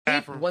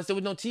bathroom. Once there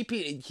was no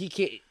TP, he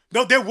can't.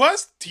 No, there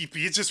was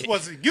TP. It just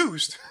wasn't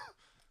used.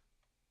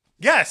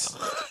 Yes.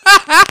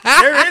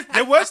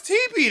 there was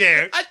TP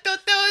there. I thought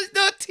there was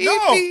no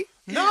TP.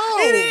 No.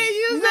 He didn't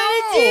use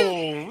any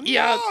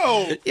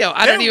TP. Yo,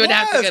 I don't even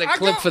have to get a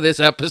clip for this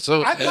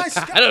episode. I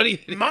don't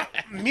even.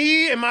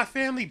 Me and my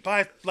family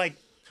buy like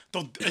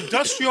the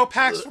industrial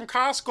packs from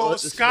Costco of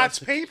Scott's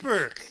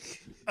paper.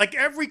 Like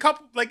every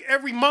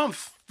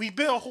month, we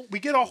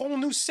get a whole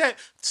new set.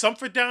 Some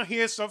for down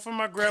here, some from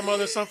my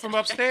grandmother, some from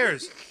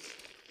upstairs.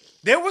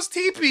 There was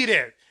TP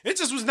there. It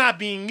just was not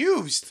being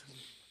used.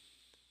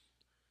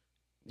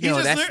 Yo,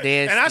 that's nasty.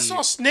 And I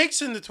saw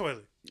snakes in the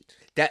toilet.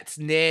 That's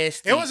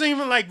nasty. It wasn't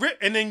even like rip.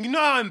 And then you know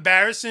how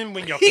embarrassing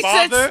when your he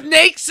father said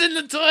snakes in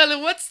the toilet.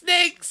 What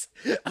snakes?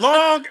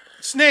 Long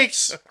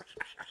snakes.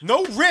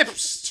 No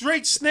rips,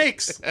 straight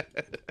snakes.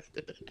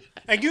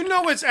 And you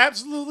know it's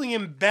absolutely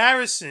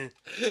embarrassing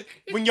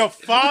when your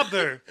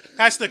father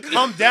has to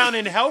come down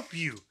and help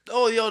you.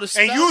 Oh, yo, the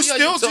smell. And you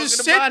still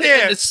just sit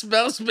there. The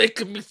smell's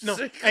making me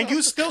sick. And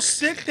you still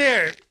sit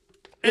there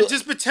and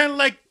just pretend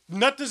like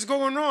nothing's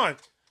going on.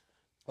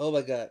 Oh,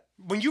 my God.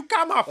 When you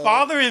got my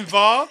father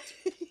involved,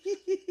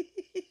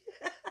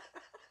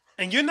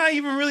 and you're not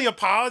even really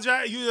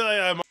apologizing, you're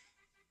like,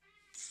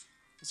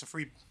 it's a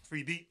free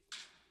beat.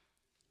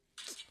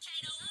 I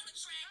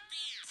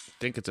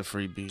think it's a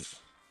free beat.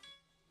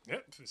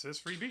 Yep, it says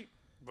free beat.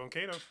 Von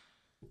Cato.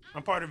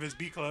 I'm part of his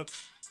beat club.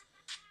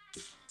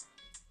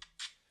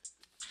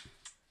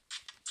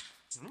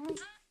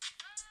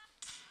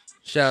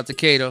 Shout out to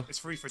Cato. It's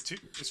free for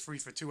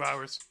 2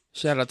 hours.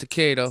 Shout out to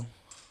Cato.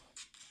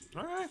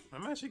 All right, I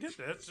might actually get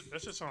that.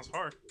 That just sounds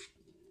hard.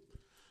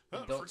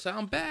 Don't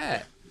sound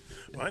bad.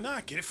 Why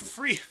not? Get it for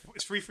free.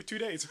 It's free for 2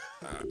 days.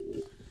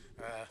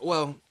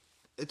 Well,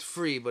 it's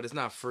free, but it's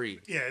not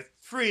free. Yeah, it's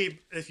free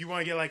if you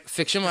want to get like...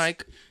 Fix your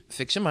mic.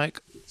 Fix your mic.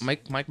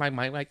 Mic. Mic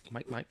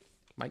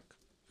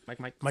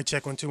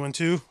check 1 2 1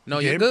 2. No,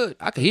 you're good.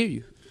 I can hear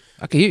you.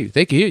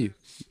 They can hear you.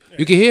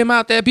 You can hear him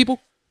out there,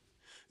 people?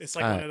 It's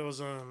like one of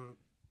those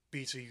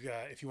beats where you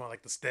got, if you want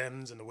like the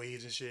stems and the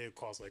waves and shit, it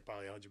costs like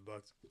probably $100.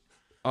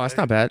 Oh, that's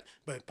not bad.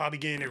 But probably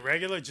getting it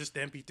regular, just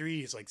the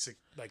MP3 is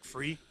like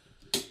free.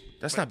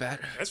 That's not bad.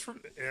 That's for,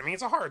 I mean,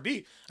 it's a hard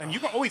beat, and you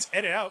can always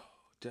edit out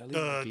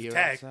the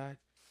tag. Outside?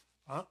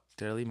 Huh?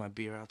 Did I leave my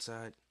beer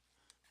outside?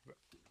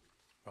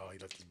 Oh, he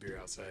left his beer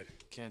outside.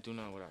 Can't do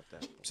nothing without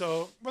that.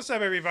 So, what's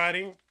up,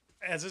 everybody?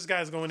 As this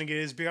guy's going to get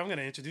his beer, I'm going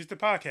to introduce the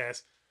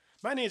podcast.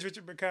 My name is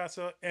Richard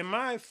Picasso, and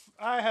I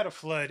had a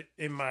flood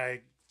in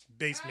my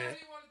basement. I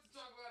wanted to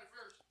talk about it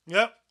first.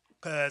 Yep,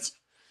 because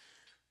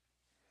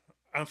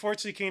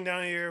unfortunately came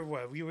down here,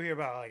 we were here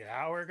about like an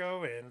hour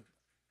ago, and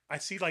I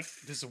see like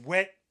this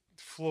wet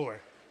floor.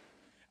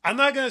 I'm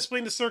not gonna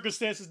explain the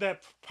circumstances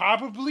that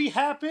probably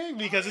happened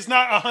because it's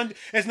not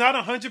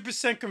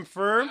 100%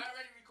 confirmed. I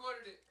already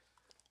recorded it.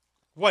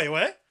 Wait,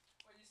 what?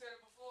 When you said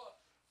it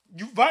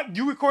before.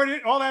 You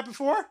recorded all that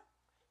before?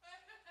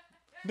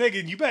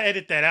 Nigga, you better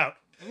edit that out.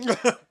 I'm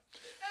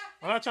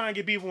not trying to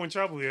get people in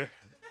trouble here.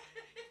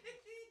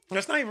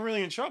 That's not even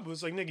really in trouble.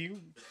 It's like, nigga, you...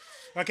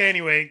 Okay,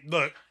 anyway,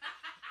 look.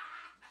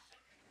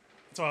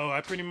 So I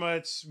pretty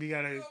much, we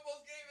gotta... You almost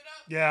gave it up?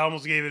 Yeah, I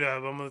almost gave it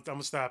up. I'm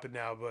gonna stop it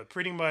now. But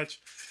pretty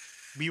much,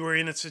 we were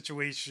in a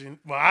situation...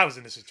 Well, I was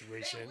in a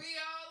situation. Hey, we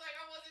all like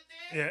I wasn't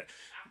there? Yeah.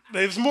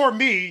 But it was more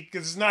me,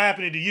 because it's not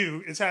happening to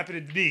you. It's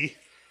happening to me.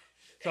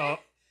 So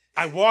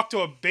I walked to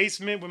a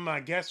basement with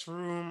my guest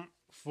room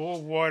full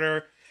of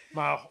water.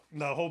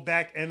 The whole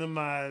back end of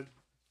my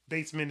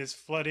basement is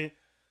flooded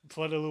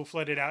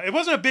out. It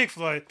wasn't a big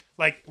flood.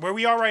 Like where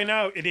we are right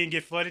now, it didn't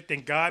get flooded,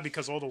 thank God,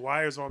 because all the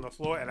wires are on the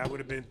floor, and I would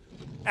have been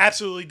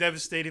absolutely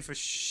devastated for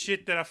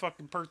shit that I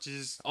fucking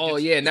purchased. Oh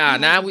yeah,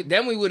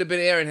 then we would have been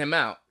airing him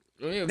out.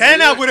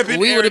 Then I would have been.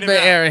 We would have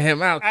been airing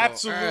him out. Though,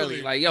 absolutely.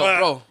 Early. Like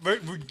yo, bro,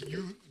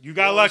 you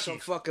got lucky. Some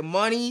fucking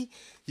money.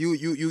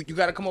 You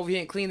got to come over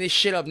here and clean this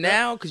shit up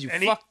now because you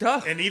fucked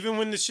up. And even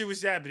when the shit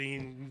was happening, he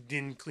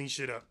didn't clean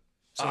shit up.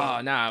 So,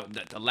 nah,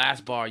 the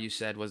last bar you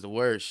said was the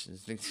worst.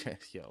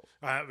 Yo.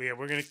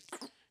 Yeah,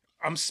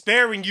 I'm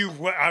sparing you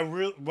what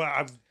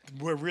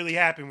really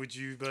happened with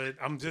you, but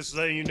I'm just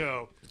letting you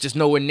know. Just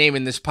know we're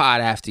naming this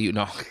pod after you.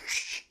 No.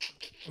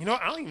 You know,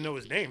 I don't even know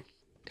his name.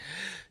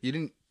 You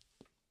didn't.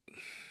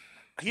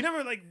 He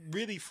never like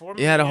really formed.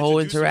 You had a whole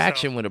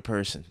interaction with a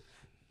person.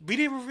 We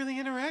didn't really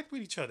interact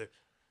with each other.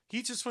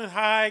 He just went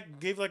hi,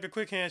 gave like a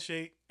quick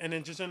handshake, and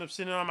then just ended up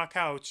sitting on my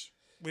couch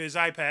with his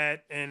iPad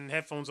and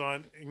headphones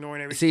on,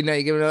 ignoring everything. See, now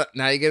you're giving it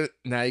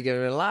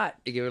a lot.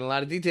 You're giving a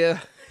lot of detail.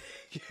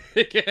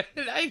 I'm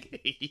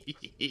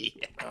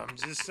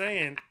just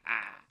saying.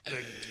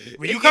 Like,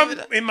 when you come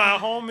in my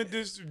home and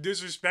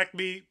disrespect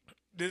me,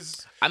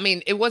 I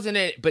mean, it wasn't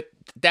it, but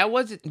that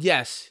wasn't.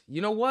 Yes,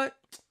 you know what?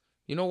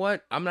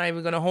 I'm not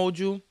even gonna hold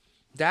you.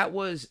 That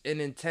was an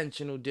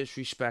intentional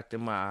disrespect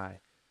in my eye.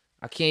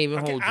 I can't even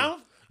hold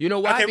you. You know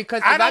why? Okay,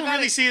 because I don't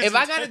really see it. If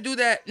I gotta do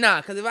that,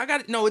 nah. Because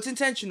it's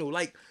intentional.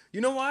 Like,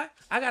 you know why?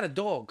 I got a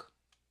dog,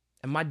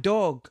 and my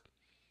dog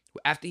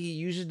After he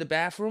uses the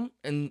bathroom,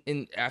 and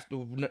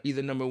after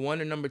either number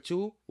one or number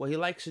two, what he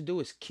likes to do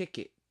is kick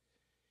it.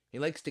 He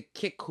likes to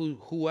kick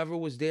whoever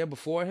was there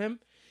before him.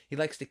 He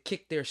likes to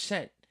kick their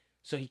scent.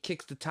 So he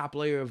kicks the top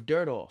layer of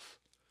dirt off.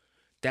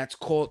 That's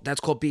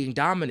called being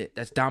dominant.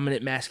 That's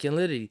dominant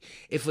masculinity.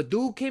 If a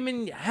dude came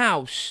in your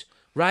house,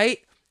 right?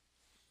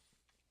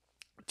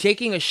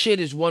 Taking a shit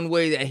is one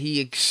way that he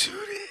exuded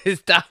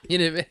his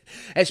dominant,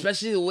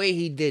 especially the way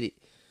he did it.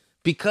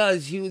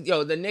 Because the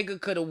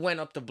nigga could have went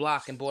up the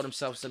block and bought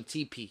himself some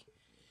TP.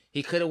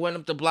 He could have went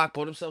up the block,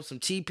 bought himself some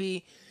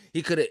TP.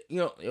 He could have,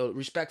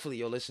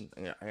 respectfully, listen,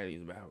 I gotta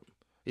use the bathroom.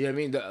 You know what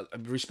I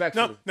mean?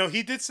 Respectfully. No,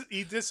 he did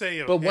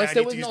say, but once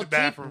there was no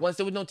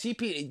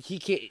TP, he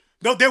can't.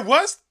 No, there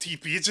was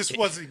TP. It just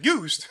wasn't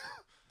used.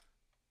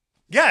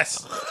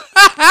 Yes.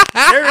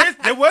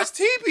 there was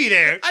TP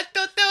there. I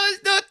thought there was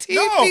no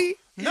TP.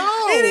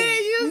 No. He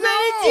didn't use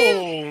any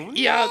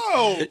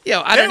TP.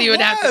 Yo, I don't even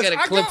have to get a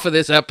clip for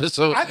this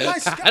episode. I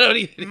don't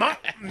even.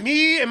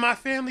 Me and my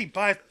family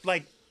buy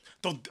like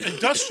the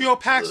industrial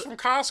packs from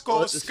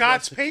Costco of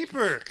Scott's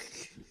paper.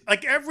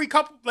 Like every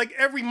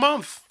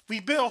month. We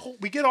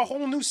get a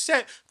whole new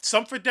set.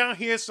 Some for down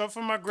here, some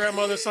for my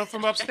grandmother, some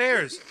from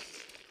upstairs.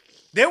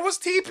 There was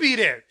TP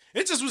there.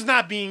 It just was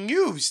not being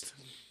used.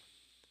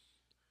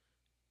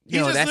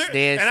 That's nasty.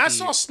 And I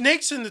saw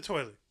snakes in the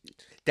toilet.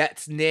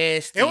 That's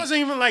nasty. It wasn't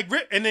even like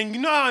rip. And then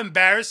you know how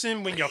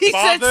embarrassing when your he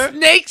father said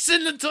snakes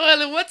in the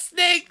toilet. What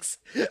snakes?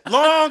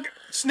 Long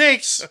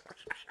snakes.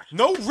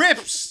 No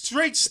rips,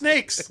 straight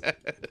snakes.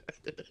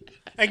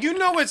 And you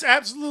know it's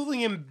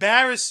absolutely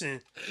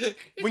embarrassing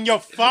when your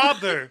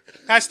father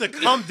has to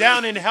come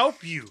down and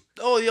help you.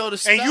 Oh, the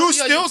smell. And you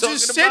still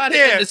just sit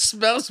there. And the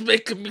smell's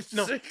making me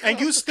sick.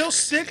 And you still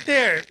sit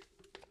there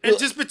and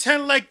just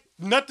pretend like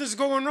nothing's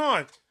going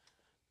on.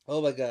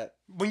 Oh, my God.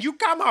 When you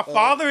got my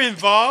father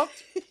involved,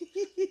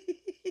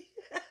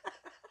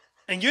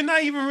 and you're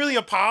not even really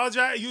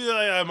apologizing, you're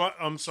like,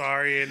 I'm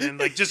sorry, and then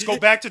like just go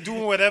back to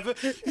doing whatever.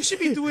 You should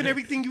be doing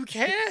everything you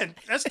can.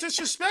 That's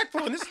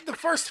disrespectful. And this is the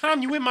first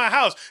time you in my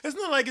house. It's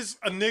not like it's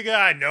a nigga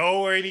I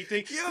know or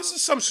anything. This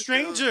is some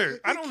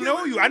stranger. I don't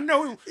know you. I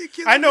know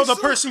the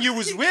person you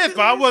was with,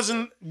 but I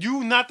wasn't.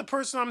 You not the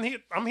person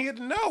I'm here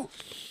to know.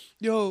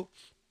 Yo.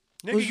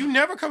 Nigga, you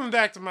never coming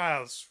back to my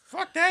house.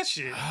 Fuck that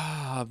shit.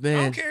 Oh, man.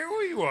 I don't care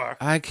who you are.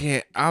 I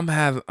can't.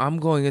 I'm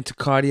going into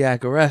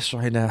cardiac arrest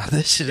right now.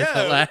 This shit is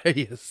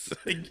hilarious.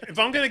 If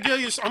I'm gonna give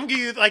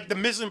you like the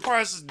missing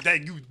parts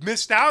that you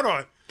missed out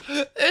on.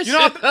 This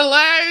shit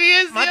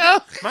hilarious,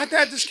 my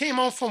dad just came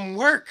home from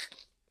work.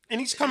 And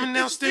he's coming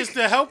downstairs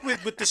to help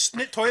with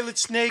the toilet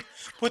snake.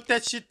 Put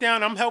that shit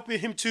down. I'm helping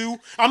him too.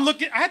 I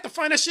had to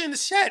find that shit in the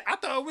shed. I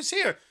thought it was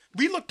here.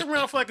 We looked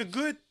around for like a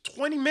good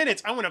 20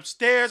 minutes. I went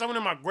upstairs. I went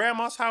to my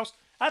grandma's house.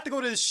 I had to go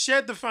to the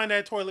shed to find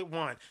that toilet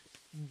wine.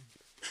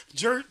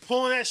 Jerk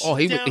pulling that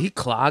shit down. He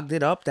clogged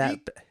it up. He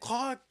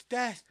clogged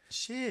that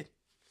shit.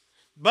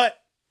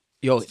 But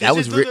that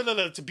was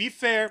to be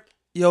fair.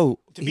 To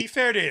be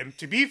fair to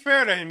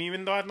him,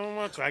 even though I don't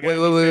want to.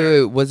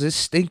 Wait. Was it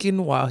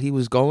stinking while he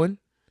was going?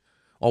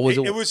 Or was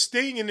it was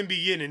stinking in the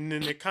beginning, and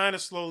then it kind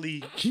of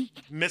slowly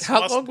missed.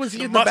 How long was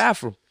he in the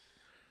bathroom?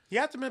 He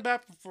had to be in the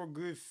bathroom for a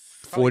good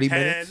 40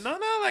 minutes? No,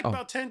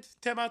 about 10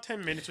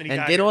 minutes when he got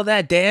and did all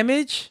that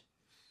damage?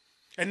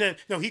 And then,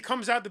 he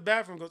comes out the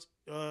bathroom and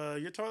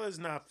goes, your toilet is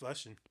not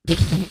flushing.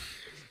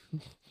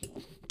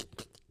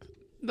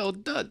 No,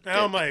 done. And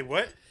I'm like,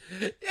 what?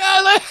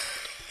 Yeah, like,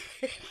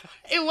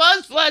 it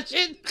was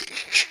flushing.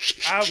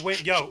 I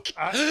went,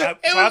 I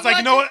was like,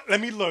 you know what?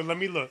 Let me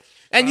look.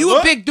 And you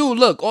a big dude.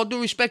 Look, all due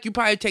respect, you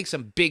probably take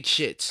some big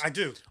shits. I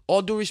do.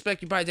 All due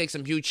respect, you probably take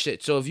some huge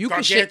shit. So if you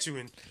can shit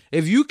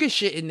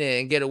in there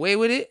and get away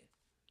with it,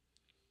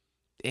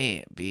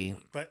 damn, B.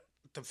 But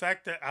the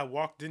fact that I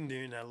walked in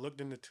there and I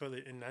looked in the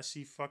toilet and I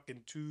see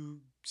fucking 2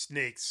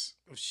 snakes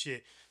of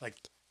shit, like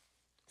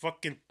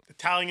fucking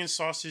Italian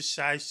sausage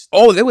size.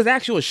 Oh, there was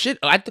actual shit.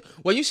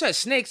 When you said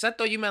snakes, I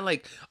thought you meant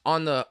like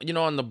on the,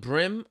 on the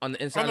brim, on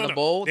the inside of the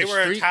bowl. They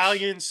were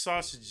Italian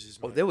sausages.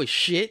 Man. Oh, there was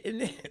shit in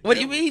there. What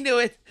do you mean there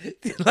was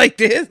like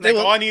this? Like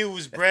all I needed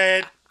was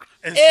bread.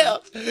 And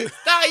ew.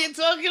 Stop you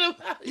talking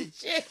about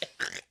shit.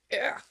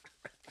 Yeah.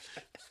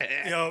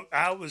 Yo,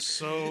 I was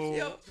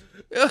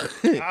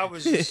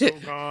just so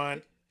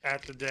gone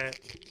after that.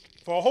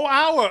 For a whole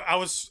hour,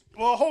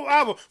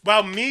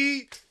 while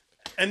me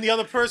and the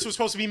other person was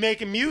supposed to be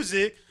making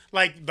music,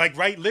 like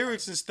write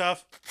lyrics and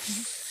stuff.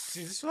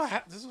 See, this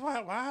is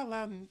why I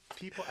allow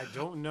people I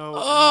don't know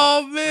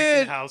in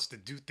my house to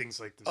do things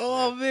like this.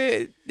 Oh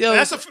man, yo,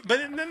 but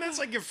then that's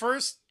like your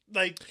first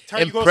time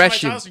impression. You go to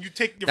somebody's house and you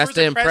take your that's first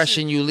the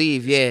impression you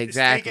leave. Yeah,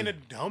 exactly. Taking a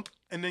dump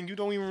and then you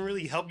don't even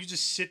really help. You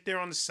just sit there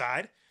on the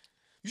side.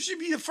 You should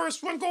be the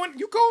first one going.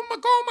 You go on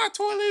my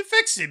toilet and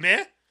fix it,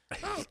 man.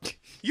 Oh,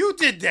 you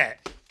did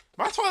that.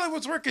 My toilet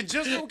was working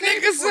just okay.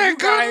 Nigga said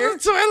go to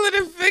the toilet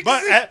and fix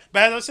it.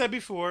 But as I said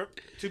before,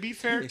 to be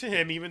fair to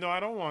him, even though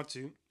I don't want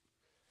to,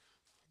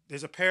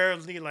 there's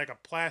apparently like a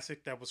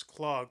plastic that was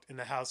clogged in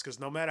the house because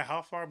no matter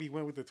how far we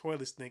went with the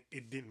toilet snake,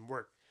 it didn't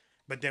work.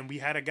 But then we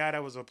had a guy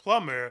that was a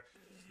plumber.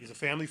 He's a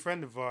family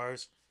friend of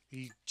ours.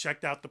 He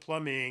checked out the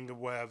plumbing or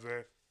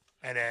whatever,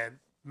 and then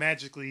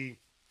magically,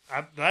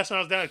 last time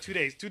I was down 2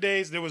 days. 2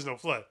 days there was no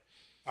flood.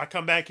 I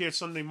come back here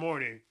Sunday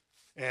morning,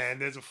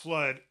 and there's a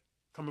flood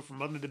coming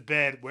from under the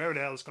bed, wherever the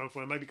hell it's coming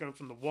from. It might be coming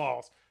from the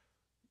walls,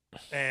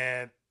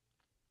 and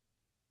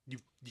you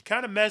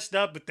kind of messed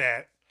up with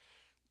that.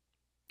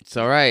 It's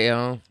all right,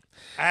 yo.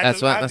 I had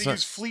to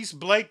use fleece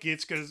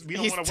blankets because we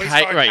don't want to waste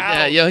our right towels.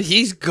 now, yo.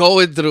 He's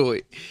going through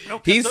it.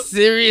 No, he's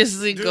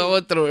seriously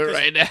going through it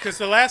right now. Because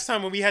the last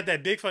time when we had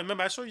that big flood,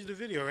 remember I showed you the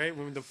video, right?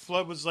 When the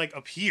flood was like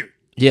up here.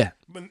 Yeah.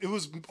 When it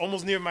was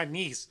almost near my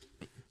knees.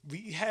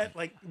 We had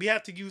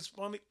to use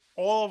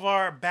all of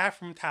our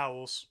bathroom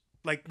towels.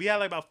 Like we had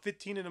like about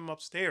 15 of them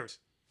upstairs,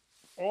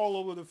 all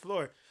over the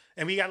floor,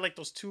 and we got like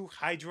those 2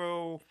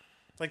 hydro.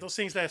 Like those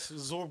things that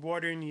absorb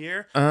water in the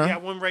air. We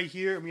have one right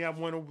here and we have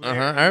one over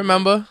there. I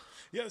remember.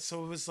 Yeah,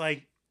 so it was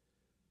like,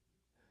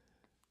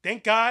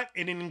 thank God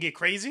it didn't get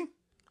crazy.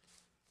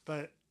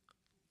 But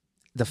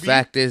the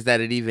fact is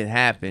that it even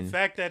happened. The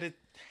fact that it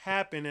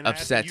happened and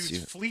upsets I have to use you.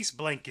 Fleece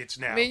blankets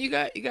now. Man, you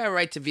got a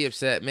right to be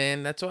upset,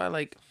 man. That's why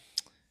like.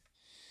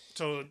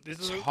 So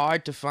it's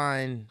hard to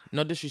find.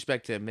 No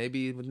disrespect to him.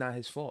 Maybe it was not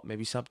his fault.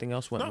 Maybe something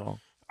else went wrong.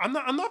 I'm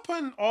not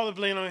putting all the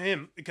blame on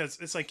him because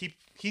it's like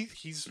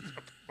he's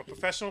a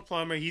professional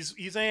plumber.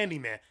 He's a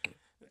handyman.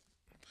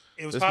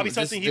 It was probably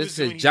something he was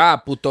doing. This is his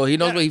job, puto. He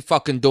knows what he's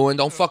fucking doing.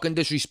 Don't fucking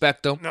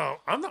disrespect him. No,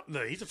 I'm not.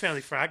 No, he's a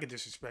family friend. I can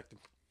disrespect him.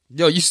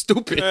 Yo, you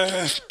stupid.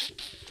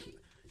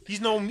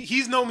 He's known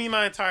me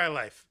my entire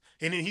life,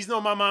 and he's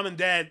known my mom and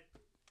dad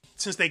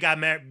since they got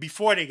married.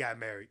 Before they got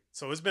married,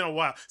 so it's been a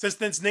while since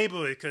this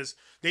neighborhood because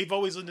they've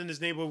always lived in this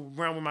neighborhood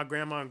around where my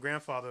grandma and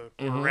grandfather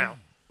were around.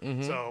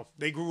 Mm-hmm. So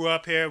they grew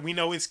up here. We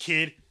know his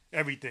kid,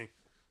 everything.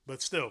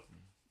 But still,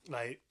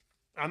 like,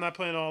 I'm not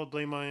putting all the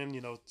blame on him.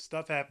 You know,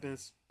 stuff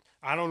happens.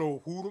 I don't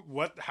know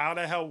how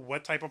the hell,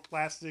 what type of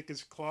plastic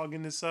is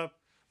clogging this up.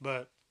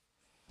 But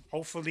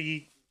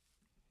hopefully,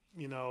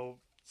 you know,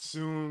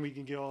 soon we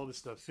can get all this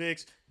stuff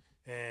fixed.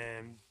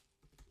 And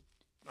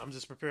I'm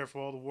just prepared for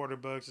all the water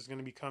bugs that's going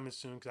to be coming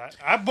soon. Cause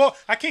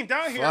I came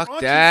down here.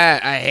 Fuck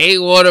that. I hate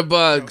water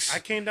bugs. I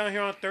came down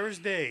here on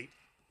Thursday.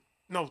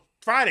 No,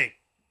 Friday.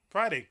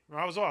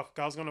 I was off.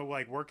 I was gonna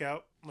like work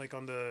out like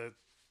on the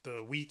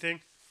weed thing.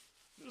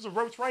 There was a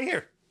roach right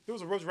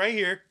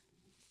here.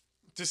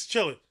 Just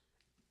chilling.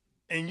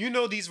 And you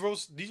know these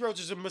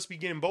roaches must be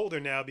getting bolder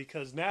now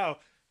because now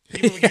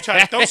even when you try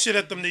to throw shit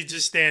at them, they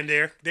just stand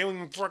there. They don't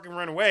even fucking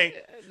run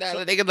away.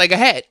 So, they get like a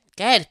head.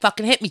 Go ahead,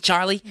 fucking hit me,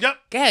 Charlie. Yep.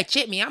 Go ahead,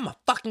 chip me. I'm gonna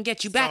fucking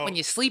get you back when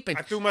you're sleeping.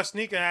 I threw my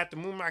sneaker. I had to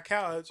move my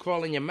couch.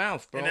 Crawl in your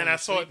mouth, bro. And then I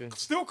saw it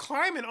still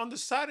climbing on the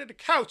side of the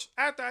couch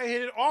after I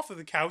hit it off of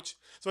the couch.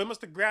 So it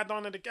must have grabbed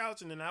onto the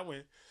couch, and then I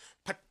went,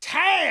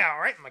 patow,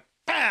 right? I'm like,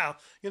 pow.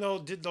 You know,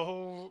 did the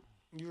whole,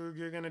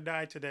 you're gonna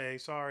die today.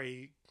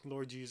 Sorry,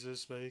 Lord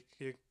Jesus, but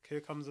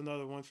here comes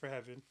another one for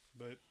heaven.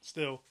 But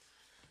still,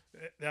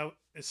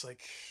 it's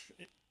like,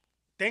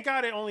 thank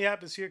God it only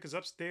happens here because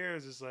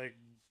upstairs is like,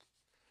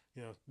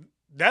 you know,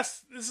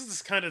 this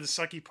is kind of the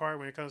sucky part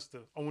when it comes to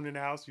owning a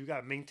house. You got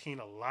to maintain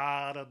a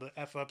lot of the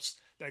F-ups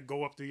that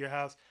go up through your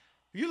house.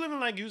 If you're living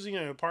like using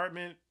an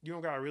apartment, you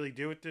don't got to really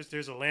deal with this.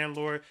 There's a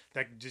landlord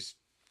that can just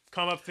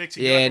come up, fix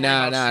it. Yeah,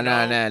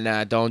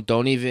 nah.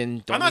 Don't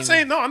even. I'm not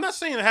saying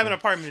having an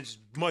apartment is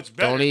much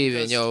better. Don't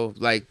even, yo.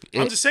 Like,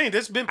 I'm just saying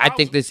there's been problems. I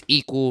think there's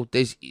equal.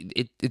 It's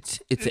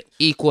an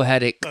equal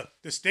headache. Look,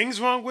 there's things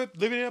wrong with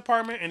living in an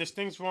apartment, and there's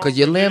things wrong because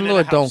your living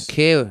landlord in a house. don't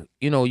care.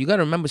 You know, you got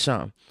to remember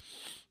something.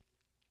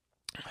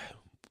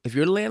 If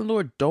your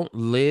landlord don't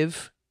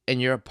live in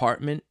your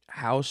apartment,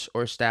 house,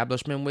 or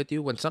establishment with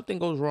you, when something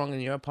goes wrong in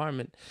your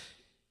apartment,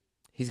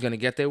 he's going to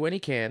get there when he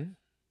can.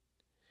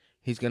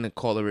 He's going to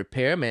call a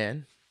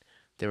repairman.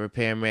 The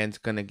repairman's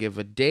going to give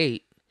a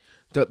date.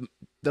 The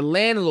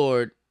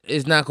landlord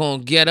is not going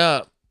to get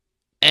up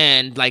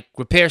and, like,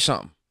 repair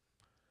something.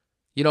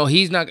 You know,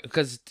 he's not,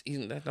 because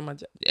that's not my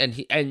job.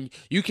 And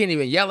you can't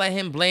even yell at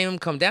him, blame him,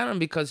 come down on him,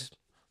 because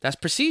that's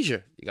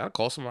procedure. You got to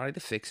call somebody to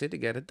fix it, to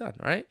get it done,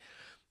 right?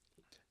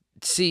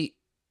 See,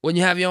 when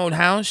you have your own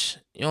house,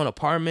 your own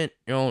apartment,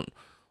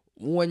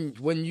 when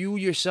you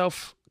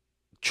yourself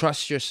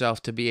trust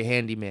yourself to be a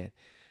handyman,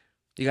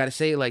 you got to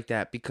say it like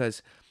that,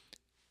 because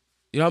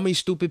you know how many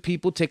stupid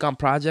people take on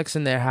projects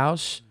in their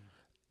house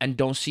and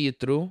don't see it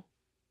through,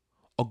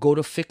 or go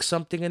to fix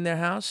something in their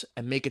house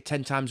and make it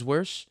 10 times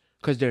worse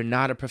because they're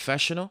not a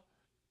professional.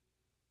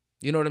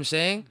 You know what I'm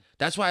saying?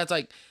 That's why it's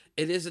like,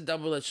 it is a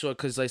double-edged sword,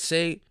 because like,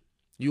 say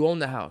you own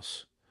the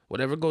house.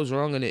 Whatever goes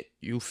wrong in it,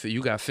 you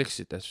got to fix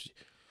it.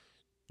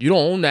 You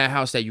don't own that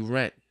house that you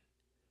rent.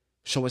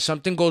 So when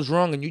something goes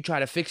wrong and you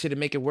try to fix it and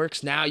make it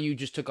work, now you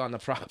just took on the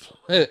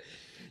problem.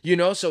 You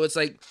know, so it's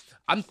like,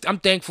 I'm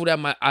thankful that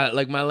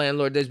my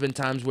landlord, there's been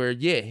times where,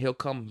 yeah, he'll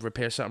come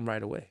repair something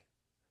right away.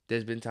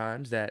 There's been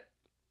times that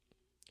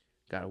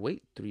gotta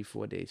wait 3,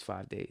 4 days,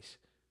 5 days.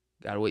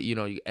 Gotta wait, you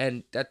know,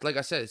 and that, like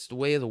I said, it's the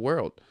way of the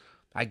world.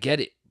 I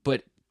get it.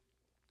 But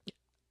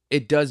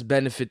it does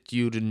benefit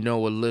you to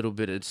know a little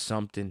bit of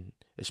something,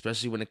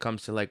 especially when it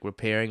comes to like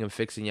repairing and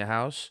fixing your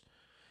house.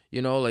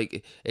 You know,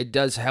 like it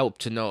does help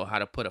to know how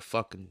to put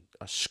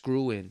a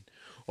screw in,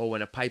 or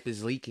when a pipe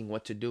is leaking,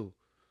 what to do.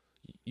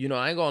 You know,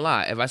 I ain't gonna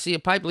lie. If I see a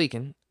pipe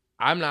leaking,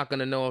 I'm not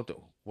gonna know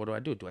what do I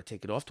do? Do I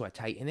take it off? Do I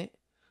tighten it?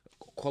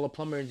 Call a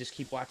plumber and just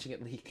keep watching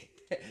it leak.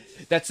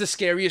 That's the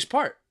scariest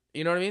part.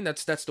 You know what I mean?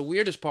 That's the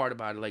weirdest part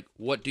about it. Like,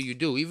 what do you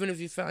do? Even if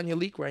you found your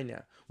leak right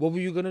now, what were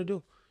you gonna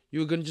do? You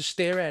were gonna just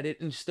stare at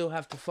it and still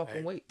have to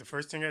fucking wait. The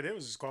first thing I did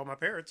was just call my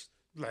parents.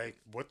 Like,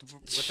 what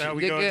the hell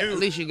we gonna do? At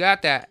least you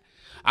got that.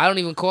 I don't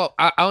even call.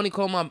 I only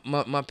call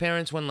my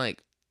parents when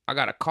like I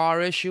got a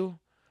car issue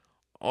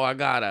or I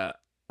got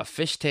a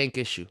fish tank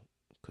issue.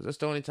 Cause that's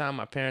the only time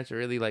my parents are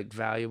really like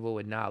valuable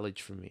with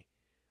knowledge for me.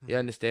 You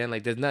understand?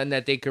 Like, there's nothing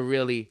that they could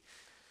really.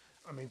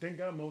 I mean, thank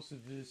God most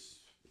of this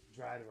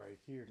dried right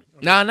here.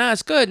 Nah,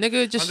 it's good,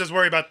 nigga. I'm just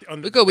worried about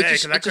under the bed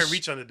because I couldn't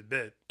reach under the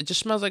bed. It just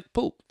smells like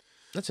poop.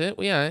 That's it.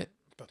 We alright.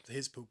 But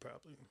his poop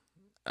probably.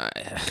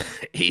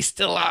 He's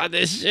still on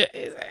this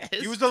shit.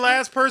 He was the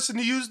last person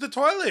to use the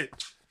toilet.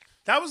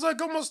 That was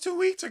like almost 2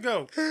 weeks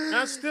ago.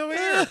 I'm still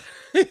here.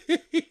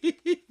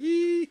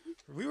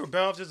 We were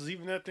better off just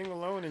leaving that thing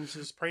alone and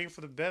just praying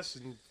for the best.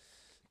 And,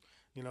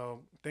 you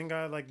know, thank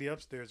God like the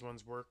upstairs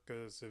ones work.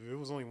 Because if it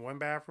was only one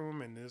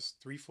bathroom in this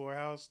 3-floor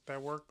house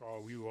that worked,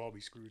 we would all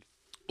be screwed.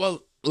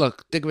 Well,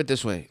 look, think of it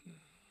this way.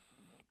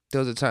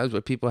 There was times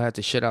where people had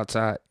to shit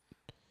outside.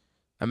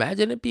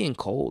 Imagine it being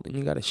cold and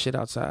you got to shit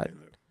outside.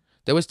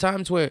 There was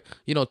times where,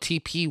 you know,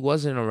 TP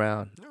wasn't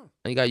around. No.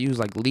 And you got to use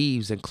like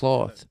leaves and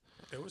cloth.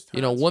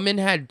 You know, women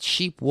had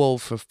sheep wool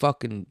for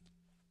fucking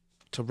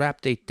to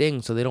wrap their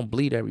things so they don't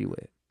bleed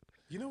everywhere.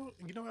 You know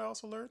what I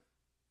also learned?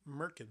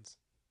 Merkins.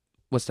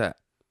 What's that?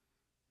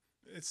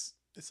 It's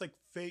like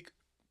fake,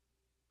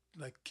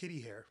 like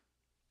kitty hair,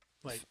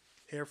 like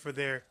hair for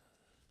their,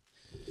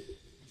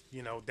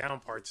 you know, down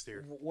parts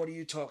there. What are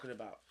you talking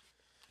about?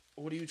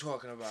 What are you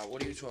talking about?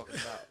 What are you talking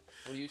about?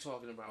 What are you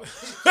talking about?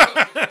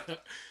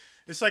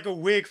 It's like a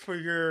wig for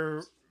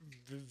your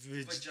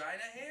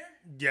vagina hair.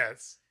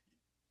 Yes.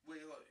 Wait,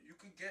 look, you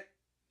can get.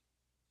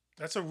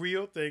 That's a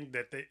real thing.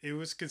 It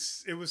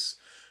was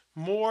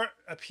more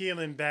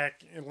appealing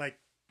back in like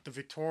the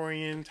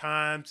Victorian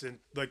times and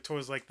like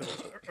towards like the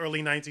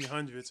early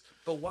 1900s.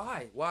 But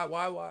why?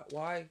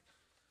 Why?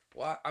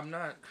 I'm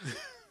not.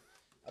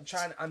 I'm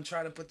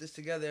trying to put this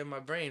together in my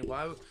brain.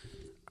 Why?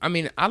 I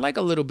mean, I like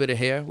a little bit of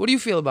hair. What do you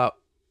feel about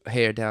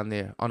hair down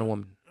there on a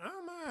woman? I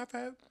don't know. I've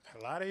had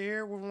a lot of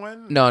hair with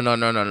one. No.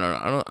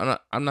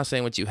 I'm not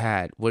saying what you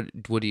had. What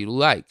do you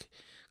like?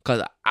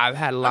 Because I've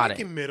had a lot of.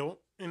 In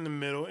the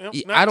middle.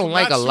 I don't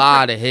like a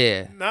lot of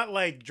hair. Not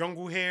like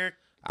jungle hair.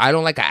 I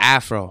don't like an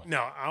afro.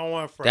 No, I don't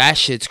want a afro. That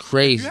shit's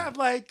crazy. You have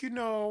like, you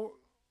know,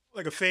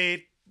 like a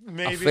fade.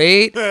 Maybe. A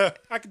fade?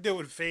 I could deal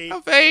with a fade.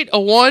 A fade? A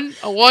one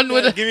with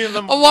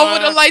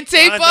a light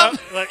tape up?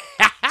 Like,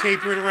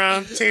 tapered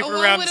around the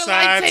sides.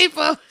 Light tape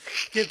up.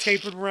 Get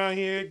tapered around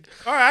here.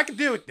 All right, I can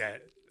deal with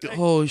that. Like,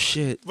 oh,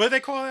 shit. What do they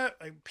call that?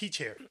 Like peach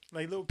hair.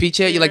 Like little peach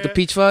hair? You like the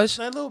peach fuzz?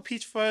 Like little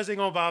peach fuzz ain't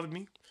gonna bother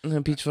me.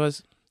 Peach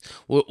fuzz.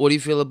 What do you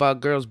feel about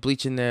girls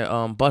bleaching their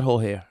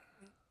butthole hair?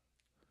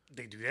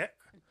 They do that?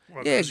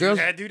 Well, yeah, girls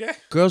do that?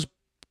 Girls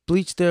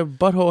bleach their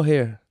butthole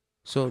hair.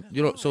 So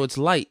so it's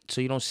light,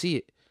 so you don't see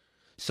it.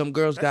 Some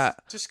girls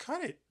just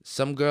cut it.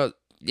 Some girls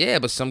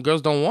but some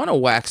girls don't want to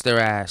wax their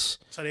ass.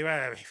 So they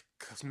rather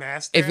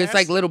mask their If it's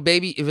ass? like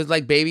if it's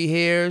like baby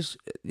hairs,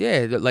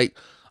 like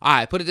all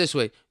right, put it this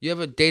way. You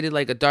ever dated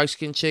like a dark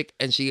skinned chick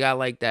and she got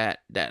like that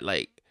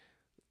like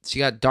she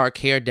got dark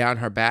hair down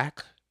her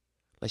back?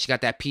 Like she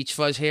got that peach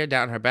fuzz hair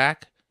down her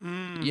back.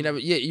 You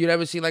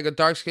never seen like a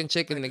dark skinned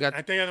chick and they got.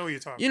 I think I know what you're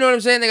talking. You know what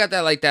I'm saying? They got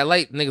that like that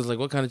light. Niggas like,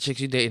 what kind of chicks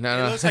you dating?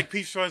 It looks like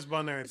peach fuzz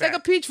on there. It's like a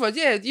peach fuzz.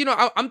 Yeah, you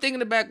know, I'm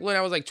thinking back when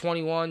I was like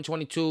 21,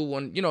 22,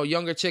 when you know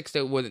younger chicks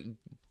that would.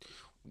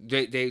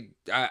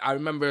 I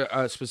remember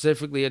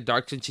specifically a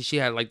dark skin chick. She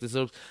had like this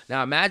little.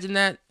 Now imagine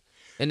that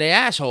in their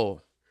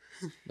asshole.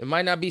 It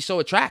might not be so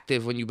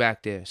attractive when you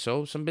back there.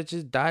 So some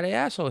bitches dye their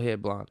asshole hair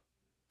blonde.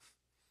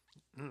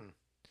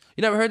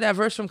 You never heard that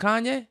verse from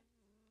Kanye?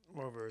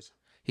 What verse?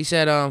 He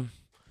said, what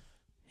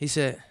he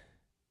said?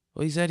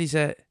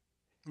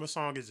 What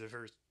song is it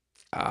first?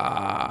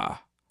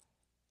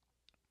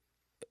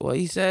 Well,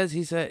 he said,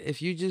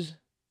 if you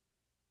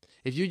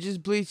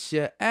just bleach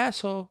your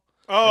asshole,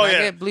 I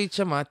get bleach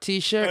on my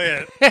t-shirt.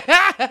 Oh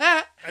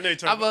yeah. I know you're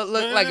talking. I'm gonna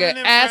look like an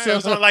asshole. It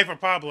was on Life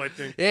of Pablo, I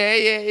think. Yeah.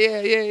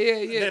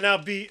 And then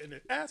I'll be an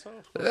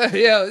asshole.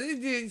 Yo,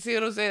 you see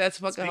what I'm saying? That's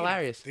fucking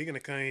hilarious. Speaking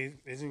of Kanye,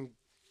 isn't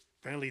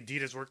apparently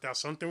Adidas worked out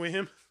something with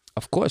him?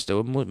 Of course, they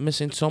were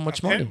missing so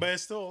much money. But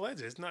it's still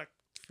alleged. It's not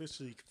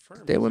officially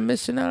confirmed. They were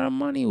missing out on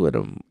money with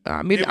him.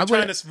 I mean, they were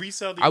trying to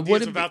resell the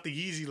Adidas without the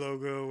Yeezy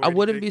logo. I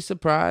wouldn't be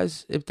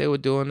surprised if they were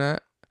doing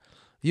that.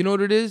 You know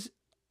what it is?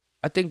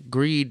 I think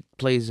greed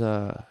plays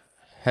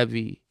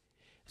heavy.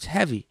 It's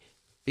heavy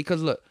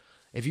because look,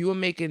 if you were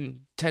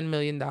making $10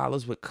 million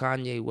with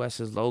Kanye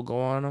West's logo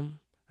on them,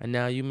 and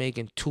now you're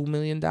making $2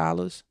 million,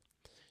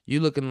 you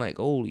looking like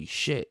holy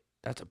shit.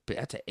 That's an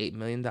 $8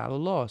 million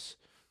loss.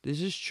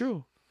 This is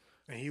true.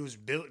 And he was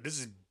this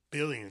is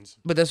billions.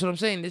 But that's what I'm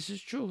saying. This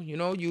is true. You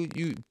know,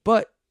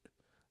 but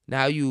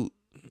now I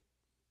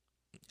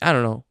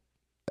don't know.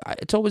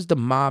 It's always the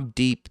Mob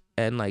Deep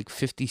and like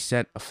 50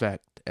 Cent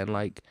effect and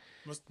like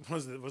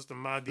what's the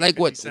Mob Deep like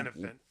 50 what Cent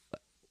effect?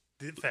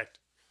 The effect.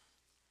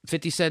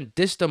 50 Cent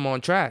dissed them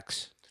on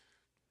tracks.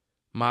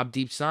 Mob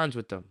Deep signs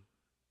with them.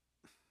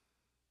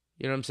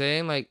 You know what I'm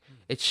saying? Like,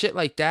 it's shit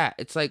like that.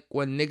 It's like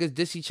when niggas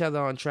diss each other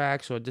on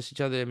tracks or diss each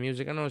other in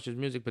music. I know it's just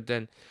music, but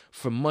then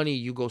for money,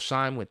 you go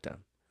sign with them.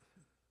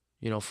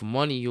 You know, for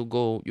money, you'll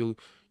go, you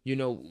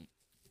know,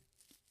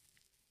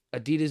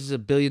 Adidas is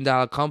 $1 billion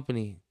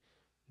company.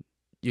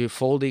 You're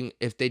folding,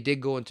 if they did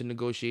go into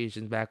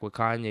negotiations back with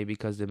Kanye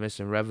because they're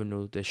missing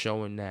revenue, they're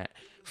showing that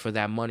for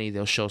that money,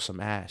 they'll show some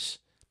ass.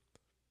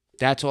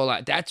 That's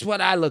what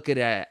I look at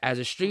it as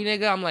a street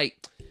nigga. I'm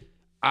like,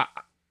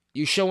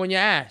 you showing your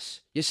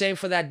ass. You're saying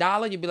for that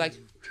dollar, you'd be like,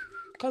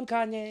 come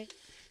Kanye.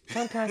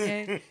 Come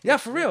Kanye. Yeah,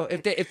 for real.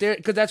 If they're,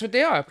 because that's what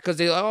they are. Because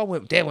they,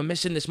 damn, we're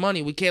missing this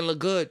money. We can't look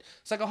good.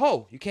 It's like a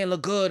hoe. You can't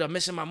look good. I'm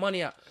missing my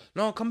money out.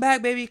 No, come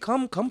back, baby.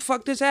 Come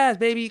fuck this ass,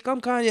 baby.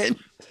 Come Kanye.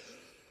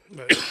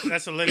 But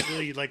that's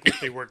allegedly like what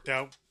they worked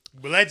out.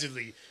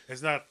 Allegedly,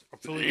 it's not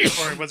fully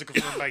confirmed. It wasn't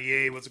confirmed by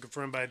Ye. It wasn't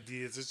confirmed by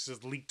Diaz. It's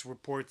just leaked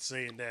reports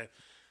saying that.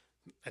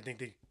 I think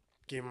they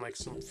gave him like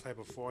some type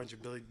of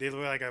 $400 billion. They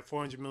were like a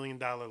 $400 million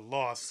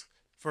loss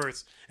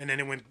first, and then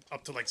it went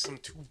up to like some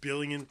 $2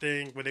 billion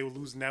thing where they were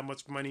losing that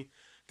much money.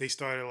 They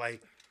started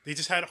like they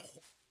just had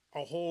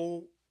a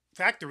whole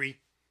factory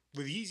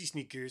with Yeezy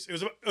sneakers. It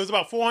was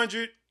about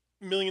 $400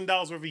 million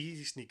worth of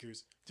Yeezy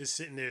sneakers just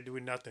sitting there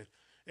doing nothing,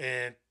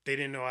 and they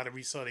didn't know how to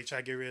resell. They tried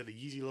to get rid of the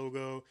Yeezy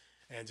logo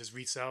and just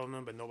reselling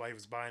them, but nobody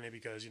was buying it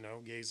because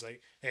Ye's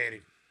like, hey,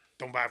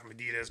 don't buy from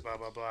Adidas, blah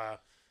blah blah,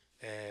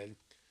 and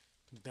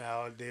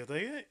now they're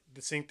like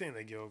the same thing.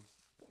 Like, yo,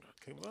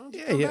 well,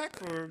 come back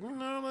for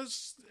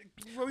let's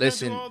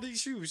listen. Do all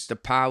these shoes. The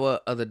power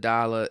of the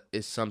dollar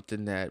is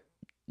something that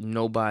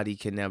nobody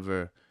can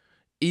ever.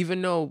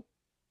 Even though,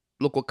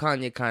 look what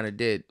Kanye kind of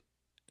did.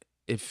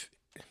 If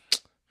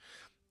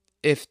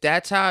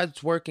that's how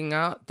it's working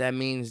out, that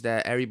means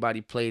that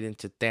everybody played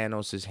into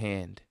Thanos'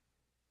 hand.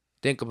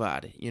 Think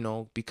about it,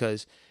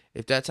 because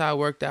if that's how it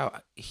worked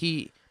out,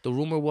 the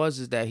rumor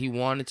is that he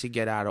wanted to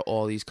get out of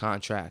all these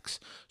contracts.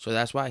 So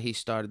that's why he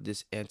started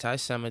this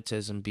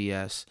anti-Semitism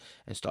BS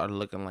and started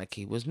looking like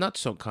he was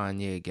nuts on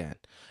Kanye again.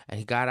 And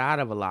he got out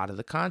of a lot of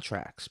the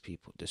contracts.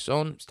 People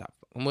disown him, stop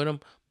fucking with him,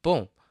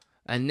 boom.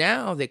 And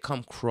now they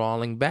come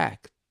crawling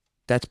back.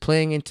 That's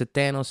playing into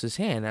Thanos'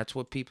 hand. That's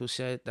what people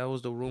said. That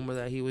was the rumor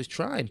that he was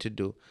trying to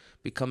do.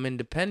 Become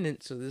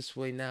independent. So this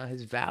way now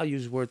his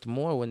value's worth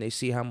more when they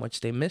see how much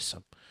they miss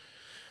him.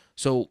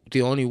 So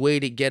the only way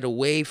to get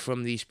away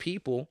from these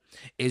people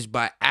is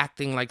by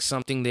acting like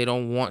something they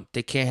don't want,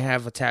 they can't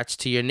have attached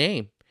to your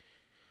name.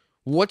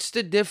 What's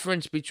the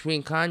difference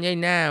between Kanye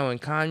now and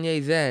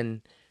Kanye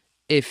then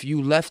if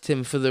you left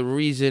him for the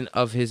reason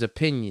of his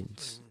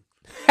opinions?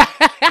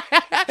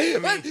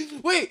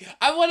 Wait,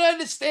 I want to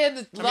understand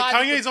the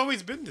Kanye's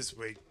always been this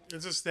way.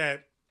 It's just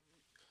that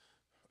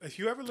if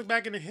you ever look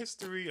back in the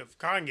history of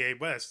Kanye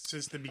West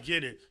since the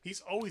beginning,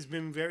 he's always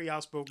been very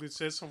outspoken,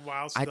 says some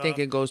wild stuff. I think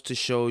it goes to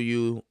show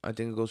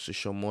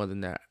more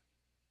than that.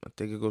 I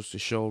think it goes to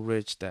show,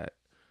 Rich, that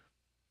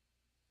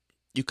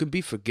you can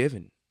be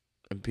forgiven.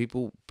 And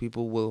people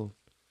will,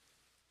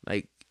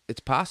 like, it's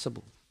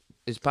possible.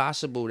 It's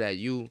possible that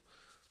you...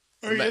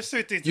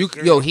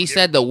 he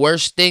said the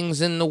worst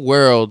things in the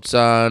world,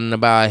 son,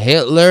 about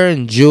Hitler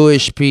and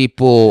Jewish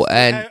people.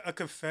 And had a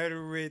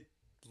Confederate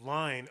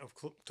line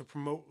to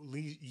promote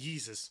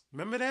Jesus.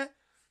 Remember that?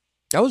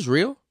 That was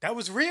real? That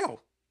was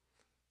real.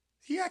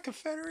 He had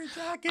Confederate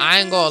jackets. I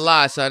ain't gonna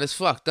lie, son. It's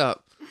fucked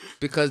up.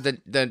 Because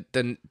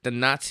the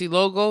Nazi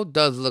logo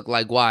does look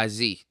like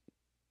YZ.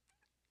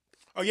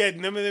 Oh, yeah.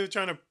 Remember they were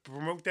trying to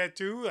promote that,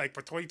 too? Like,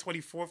 for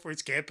 2024 for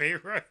its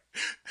campaign, right?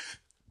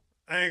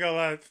 I ain't gonna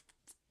lie.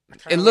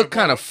 It looked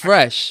kind of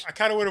fresh. I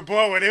kind of would have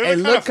bought one. It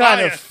looked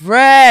kind of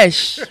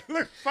fresh. It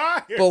looked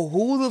fire. But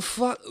who the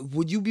fuck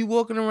would you be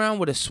walking around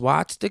with a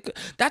SWAT sticker?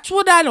 That's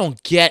what I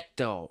don't get,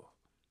 though.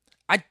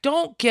 I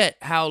don't get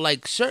how,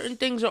 like, certain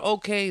things are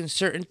okay and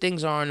certain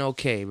things aren't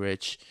okay,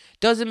 Rich.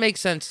 Doesn't make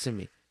sense to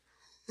me.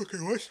 Okay,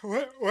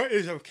 what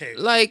is okay?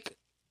 Like,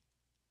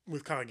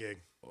 with Kanye.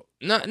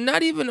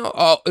 Not even with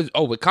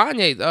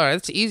Kanye. All right,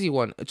 that's an easy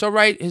one. It's all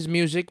right. His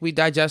music, we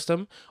digest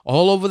him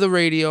all over the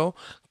radio.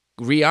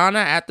 Rihanna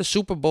at the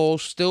Super Bowl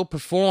still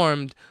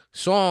performed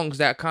songs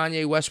that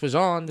Kanye West was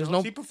on.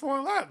 He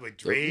performed a lot with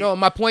Drake. No,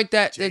 my point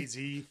that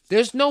Jay-Z.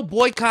 There's no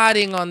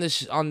boycotting on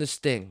this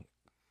thing.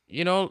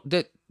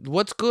 That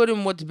what's good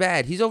and what's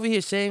bad. He's over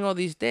here saying all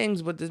these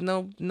things, but there's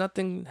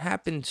nothing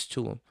happens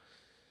to him.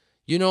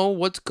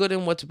 What's good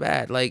and what's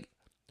bad. Like,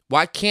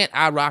 why can't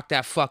I rock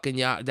that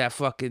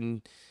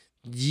fucking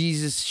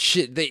Jesus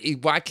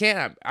shit? Why can't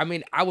I? I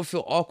mean, I would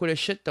feel awkward as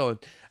shit though,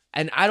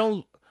 and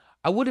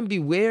I wouldn't be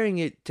wearing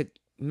it to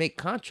make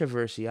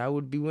controversy. I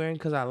would be wearing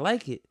because I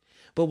like it.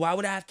 But why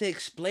would I have to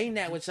explain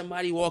that when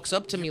somebody walks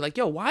up to me like,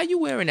 yo, why are you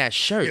wearing that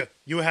shirt? Yeah,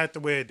 you would have to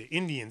wear the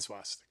Indian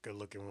swastika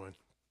looking one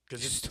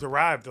because it's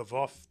derived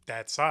off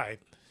that side,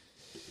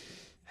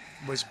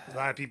 which a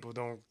lot of people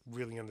don't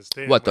really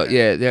understand. What the?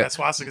 Yeah. That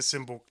swastika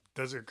symbol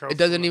doesn't come. It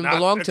doesn't even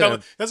belong to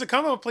them. Doesn't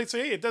come on a plate. So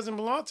hey, it doesn't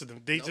belong to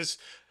them. They just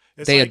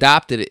they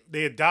adopted it.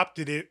 They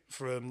adopted it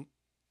from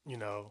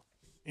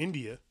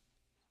India,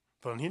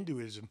 from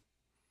Hinduism,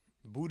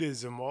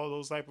 Buddhism, all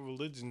those type of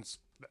religions.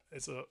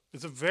 It's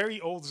a very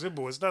old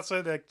symbol. It's not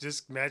something that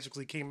just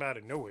magically came out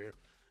of nowhere.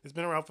 It's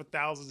been around for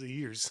thousands of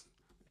years.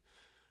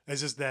 It's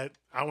just that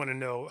I want to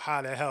know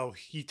how the hell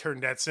he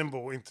turned that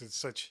symbol into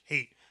such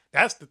hate.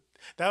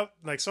 That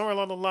like somewhere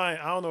along the line,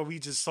 I don't know if we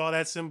just saw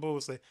that symbol.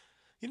 It's like,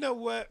 you know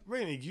what? We're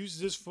gonna use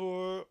this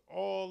for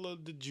all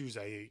of the Jews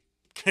I hate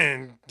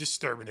and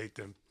exterminate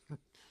them.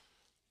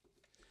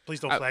 Please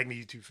don't flag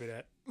me, YouTube, for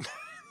that.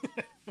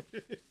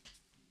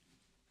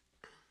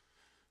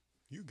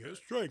 You get a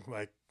strike.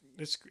 Like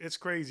it's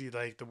crazy.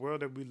 Like the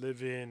world that we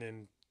live in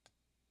and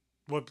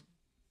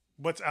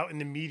what's out in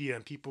the media,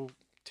 and people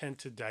tend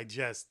to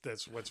digest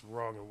that's what's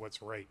wrong and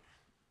what's right.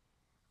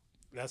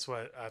 That's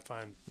what I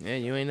find. Yeah,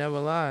 you ain't never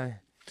lie.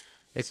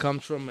 It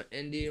comes from an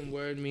Indian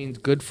word, means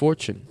good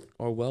fortune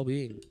or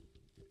well-being.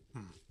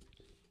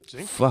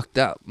 See? Fucked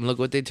up. Look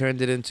what they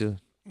turned it into.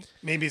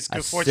 Maybe it's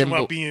good fortune,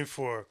 well-being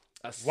for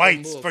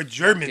whites, for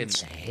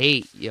Germans.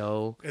 Hate,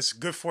 yo. It's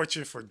good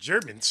fortune for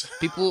Germans.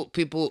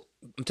 People.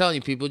 I'm telling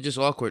you, people just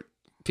awkward.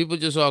 People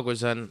just awkward,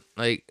 son.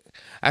 Like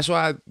that's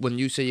why when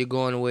you say you're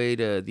going away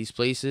to these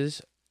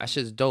places, that's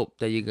just dope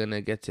that you're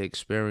gonna get to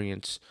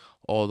experience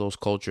all those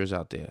cultures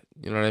out there.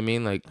 You know what I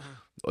mean? Like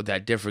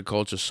that different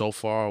culture so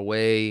far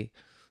away.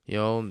 You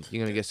know,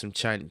 you're gonna get some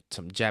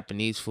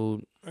Japanese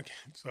food. Okay,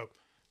 so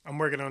I'm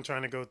working on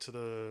trying to go to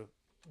the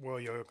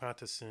World Yo-Yo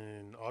Contest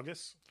in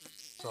August.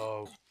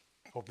 So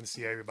hoping to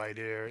see everybody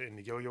there in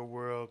the yo-yo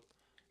world.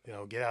 You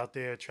know, get out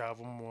there,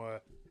 travel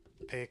more,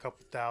 pay a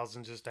couple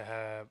 $1,000 just to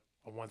have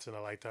a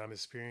once-in-a-lifetime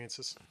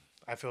experiences.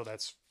 I feel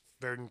that's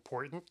very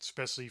important,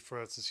 especially for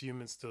us as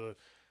humans to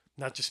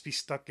not just be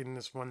stuck in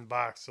this one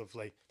box of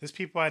like, there's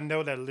people I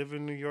know that live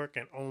in New York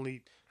and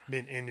only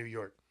been in New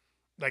York.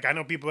 Like, I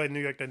know people in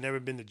New York that never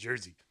been to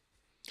Jersey.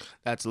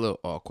 That's a little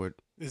awkward.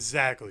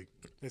 Exactly.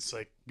 It's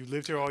like, you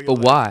lived here all your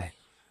life. But why?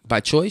 By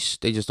choice?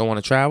 They just don't want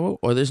to travel?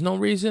 Or there's no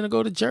reason to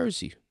go to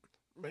Jersey?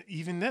 But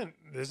even then,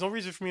 there's no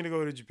reason for me to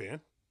go to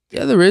Japan.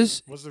 Yeah, there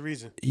is. What's the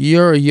reason?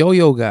 You're a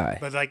yo-yo guy.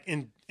 But like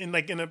in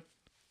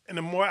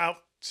a more out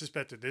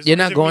perspective, you're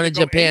not going to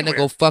Japan to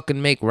go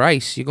fucking make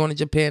rice. You're going to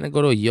Japan to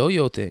go to a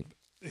yo-yo thing.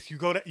 If you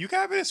go to, you can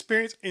have an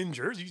experience in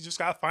Jersey. You just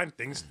gotta find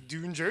things to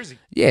do in Jersey.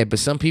 Yeah, but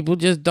some people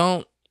just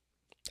don't.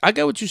 I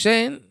get what you're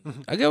saying.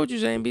 I get what you're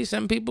saying, B.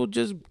 Some people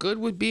just good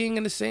with being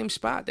in the same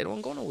spot. They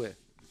don't go nowhere.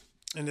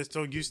 And they're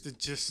so used to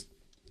just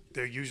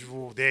their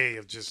usual day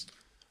of just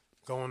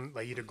going,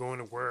 like either going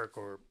to work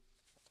or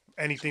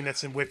anything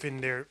that's within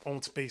their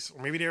own space.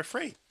 Or maybe they're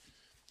afraid.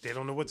 They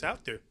don't know what's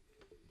out there.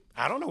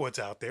 I don't know what's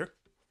out there,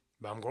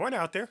 but I'm going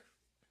out there.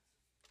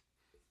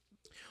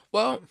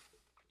 Well,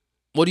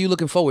 what are you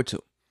looking forward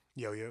to?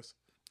 Yo-yos.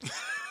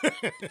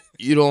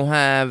 You don't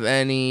have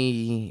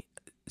any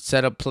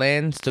set up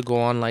plans to go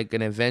on like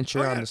an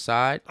adventure on the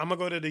side? I'm gonna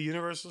go to the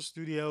Universal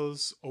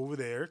Studios over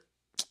there.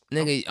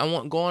 Nigga, I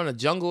want to go on a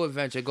jungle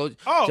adventure.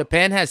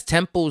 Japan has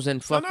temples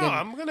and fucking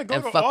I'm gonna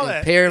go to all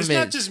that. Pyramids. It's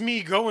not just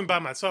me going by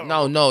myself.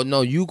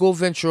 No. You go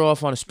venture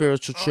off on a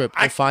spiritual trip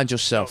and find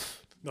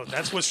yourself. No,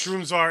 that's what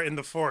shrooms are in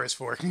the forest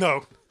for.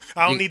 No,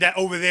 I don't need that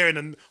over there in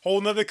a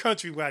whole nother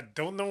country where I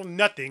don't know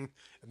nothing.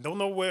 Don't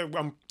know where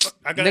I'm.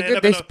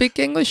 Nigga, they speak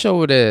English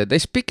over there. They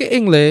speak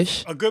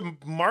English. A good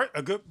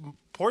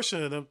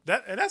portion of them.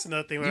 That's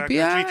another thing.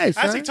 I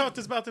actually talked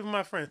about this with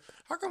my friend.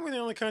 How come we're the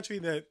only country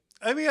that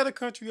every other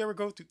country you ever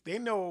go to, they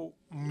know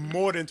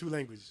more than 2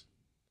 languages?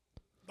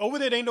 Over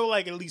there, they know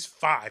like at least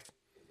 5.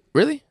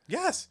 Really?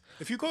 Yes.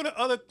 If you go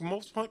to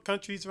most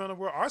countries around the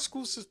world, our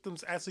school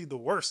system's actually the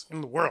worst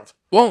in the world.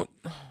 Well,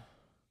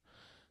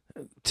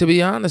 to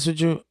be honest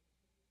with you,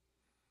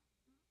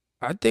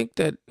 I think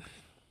that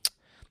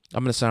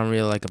I'm gonna sound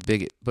real like a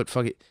bigot, but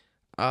fuck it.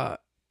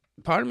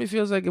 Part of me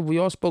feels like if we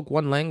all spoke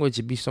one language,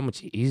 it'd be so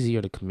much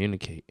easier to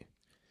communicate.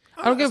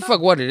 I don't give a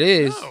fuck what it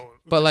is,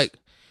 but like,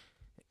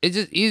 it's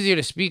just easier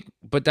to speak.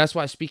 But that's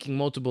why speaking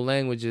multiple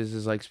languages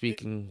is like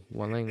speaking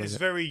one language. It's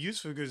very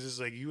useful because it's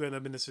like you end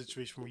up in a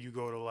situation where you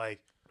go to like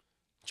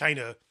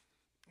China.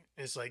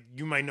 It's like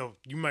you might know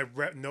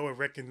and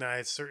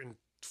recognize certain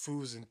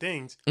foods and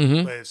things, but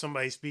if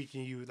somebody's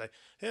speaking you like,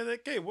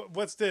 hey,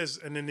 what's this?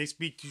 And then they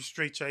speak to you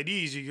straight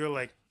Chinese, you're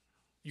like,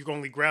 you can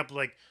only grab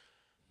like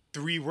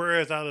 3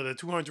 words out of the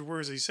 200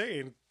 words they say,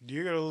 and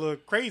you're gonna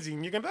look crazy,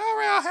 and you're gonna be, all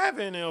right, I'll have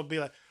it, and it'll be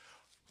like,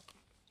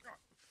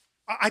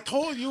 I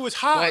told you it's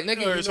hot. Well,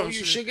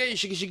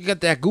 nigga, you should get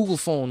that Google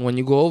phone when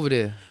you go over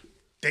there.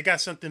 They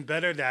got something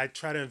better that I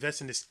try to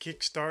invest in this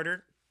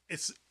Kickstarter.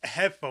 It's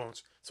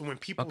headphones, so when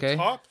people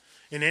talk,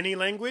 in any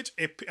language,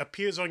 it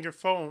appears on your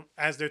phone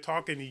as they're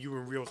talking to you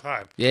in real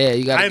time. Yeah,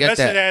 you gotta I get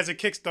invested that. that as a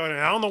Kickstarter. And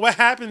I don't know what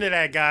happened to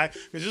that guy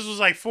because this was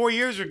like 4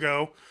 years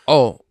ago,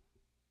 Oh,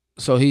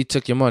 so he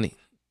took your money.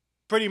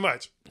 pretty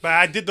much. But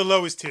I did the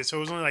lowest tier, so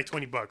it was only like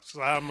 $20.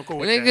 So I'm cool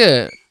with that.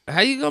 Nigga,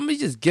 how you gonna be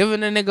just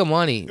giving a nigga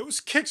money? It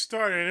was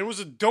Kickstarter, and it was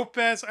a dope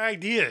ass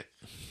idea.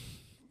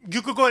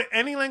 You could go to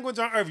any language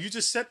on earth. You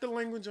just set the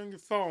language on your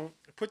phone,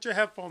 put your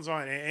headphones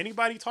on, and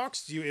anybody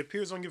talks to you, it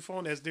appears on your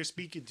phone as they're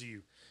speaking to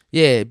you.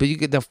 Yeah, but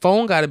the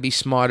phone got to be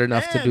smart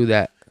enough to do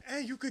that.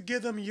 And you could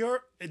give them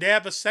they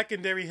have a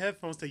secondary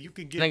headphones that you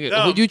can give Nigga,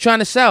 them. who you trying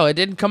to sell? It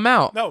didn't come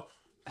out. No.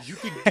 You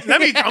can I'm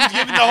giving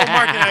the whole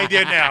marketing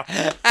idea now.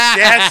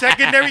 They had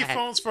secondary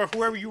phones for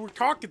whoever you were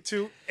talking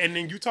to, and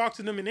then you talk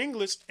to them in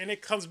English, and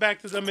it comes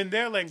back to them in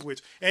their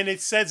language, and it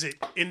says it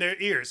in their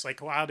ears,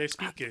 like while they're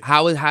speaking.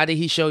 How did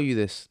he show you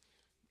this?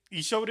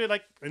 He showed it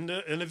like in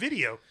the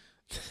video.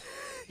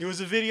 It was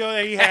a video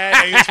that he had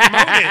that he was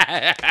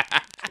promoting.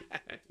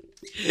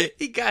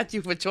 He got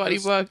you for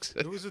 $20.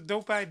 It was a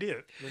dope idea.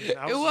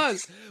 It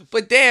was.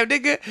 But damn,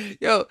 nigga,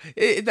 yo,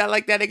 it's not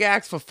like that nigga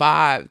asked for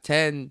 5,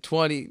 10,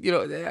 20. You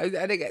know,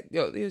 that nigga,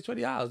 yo, here's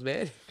 $20,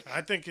 man.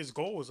 I think his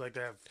goal was like to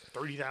have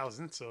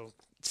 30,000. So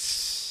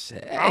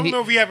I don't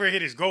know if he ever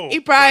hit his goal. He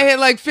probably hit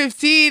like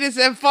 15 and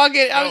said, "Fuck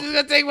it, I'm just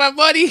gonna take my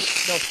money."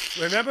 No,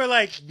 remember,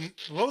 like,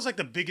 what was like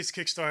the biggest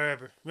Kickstarter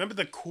ever? Remember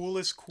the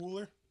coolest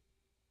cooler?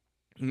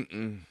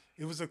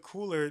 It was a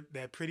cooler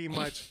that pretty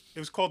much, it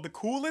was called the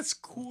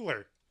coolest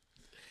cooler.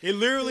 It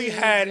literally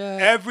had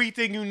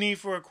everything you need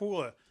for a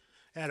cooler.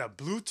 It had a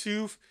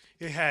Bluetooth.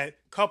 It had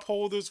cup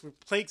holders with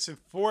plates and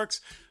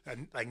forks,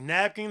 and like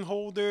napkin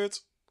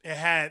holders. It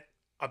had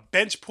a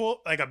bench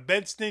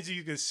thing so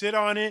you can sit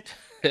on it.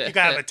 You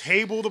got a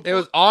table to put. It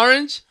was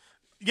orange?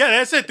 Yeah,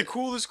 that's it. The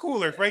coolest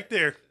cooler right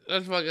there.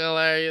 That's fucking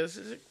hilarious.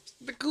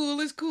 The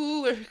coolest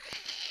cooler.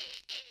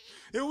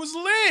 It was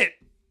lit.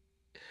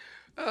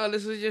 Oh,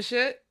 this was your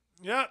shit?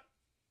 Yeah.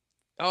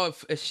 Oh,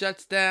 it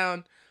shuts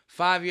down.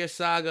 5-year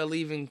saga,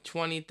 leaving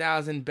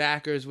 20,000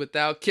 backers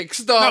without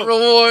Kickstart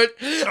reward.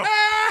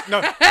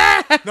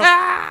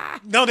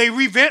 No, they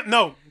revamped.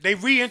 No, they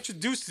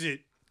reintroduced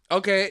it.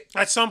 Okay.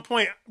 At some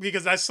point,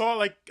 because I saw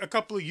like a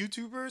couple of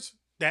YouTubers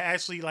that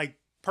actually like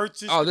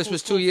purchased. Oh, this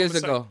was 2 years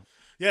ago.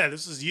 Yeah,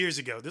 this was years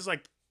ago. This is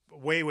like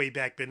way, way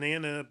back. But they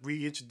ended up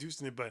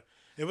reintroducing it. But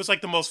it was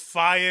like the most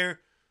fire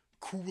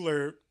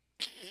cooler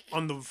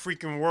on the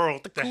freaking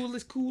world. The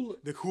coolest cooler.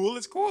 The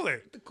coolest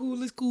cooler. The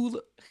coolest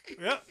cooler.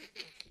 Yeah.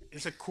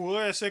 It's a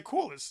cooler that said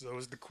coolest. So it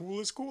was the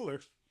coolest cooler.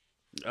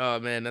 Oh,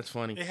 man, that's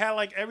funny. It had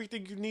like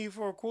everything you need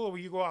for a cooler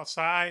when you go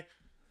outside.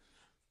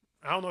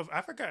 I don't know if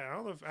I forgot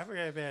if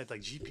it had like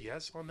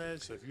GPS on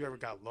that. So if you ever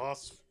got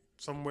lost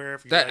somewhere,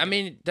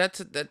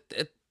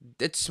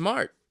 it's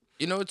smart.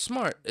 You know, it's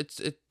smart.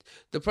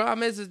 The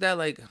problem is that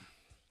like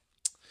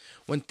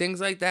when things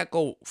like that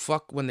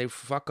when they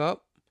fuck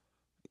up,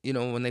 you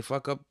know, when they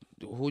fuck up,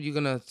 who you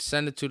gonna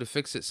send it to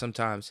fix it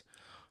sometimes?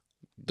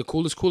 The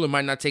coolest cooler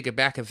might not take it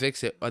back and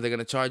fix it, or they're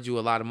gonna charge you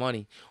a lot of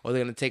money, or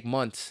they're gonna take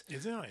months.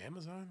 Is it on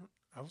Amazon?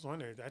 I was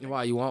wondering.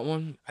 Why, you want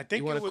one? I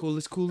think you want the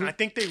coolest cooler? I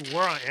think they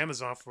were on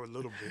Amazon for a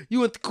little bit. You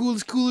want the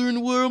coolest cooler in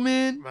the world,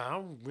 man? I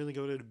don't really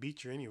go to the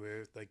beach or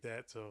anywhere like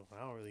that, so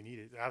I don't really need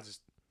it.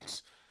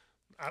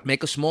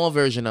 Make a small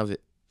version of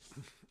it.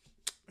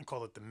 I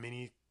call it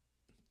the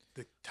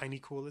tiny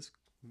coolest.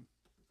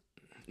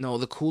 No,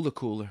 the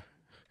cooler.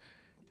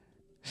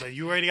 But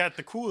you already got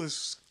the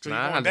coolest. So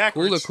nah, the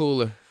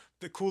cooler.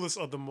 The coolest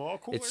of them all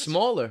coolers? It's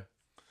smaller.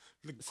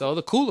 So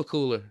the cooler.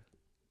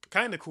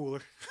 Kind of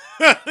cooler.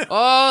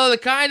 Oh, the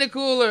kind of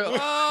cooler.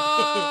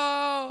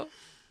 Oh.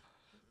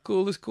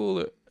 Coolest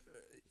cooler.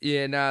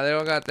 Yeah, nah, they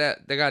don't got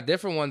that. They got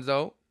different ones,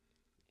 though.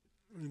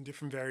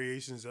 Different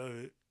variations of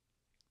it.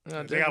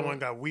 They got one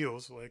got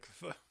wheels. Like,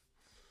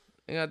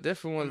 they got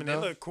different ones, they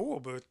look cool,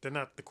 but they're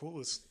not the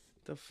coolest.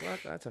 The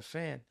fuck? That's a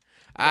fan.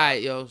 All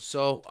right, yo.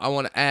 So I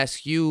want to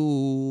ask you.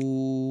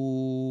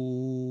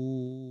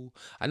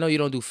 I know you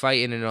don't do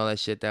fighting and all that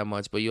shit that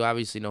much, but you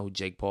obviously know who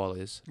Jake Paul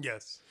is.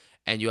 Yes.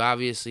 And you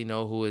obviously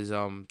know who is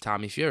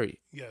Tommy Fury.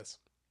 Yes.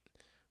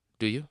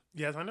 Do you?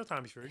 Yes, I know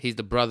Tommy Fury. He's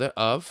the brother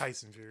of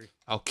Tyson Fury.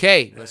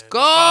 Okay, let's go.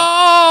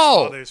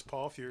 His father's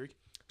Paul Fury.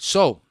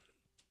 So,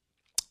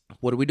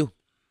 what do we do?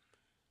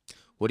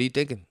 What are you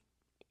thinking?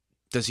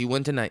 Does he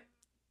win tonight?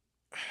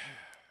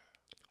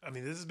 I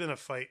mean, this has been a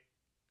fight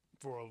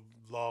for a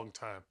long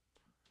time.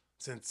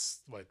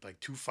 Since, like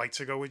 2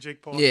 fights ago with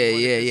Jake Paul?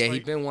 Yeah.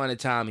 He's been wanting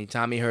Tommy.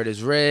 Tommy hurt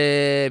his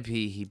rib.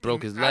 He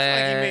broke his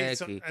leg.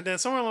 And then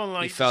somewhere along the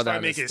line, he fell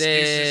down the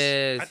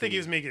stairs. I think he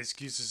was making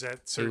excuses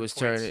at certain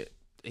points.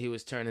 He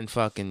was turning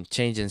fucking,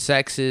 changing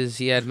sexes.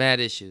 He had mad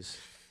issues.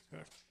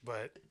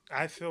 But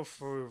I feel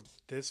for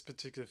this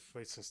particular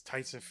fight, since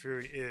Tyson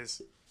Fury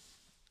is...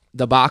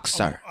 the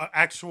boxer. An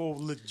actual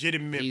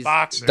legitimate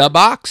boxer. The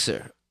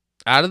boxer.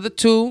 Out of the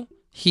two,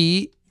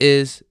 he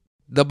is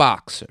the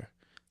boxer.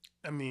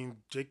 I mean,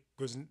 Jake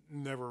was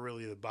never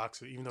really the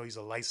boxer, even though he's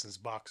a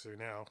licensed boxer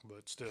now,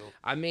 but still.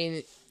 I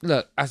mean,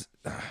 look,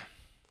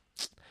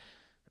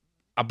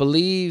 I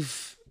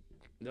believe.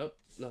 Nope.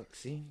 Look,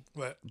 see,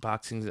 What?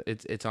 boxing.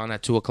 It's on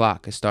at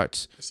 2:00. It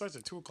starts. It starts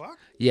at 2 o'clock.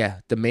 Yeah,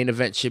 the main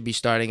event should be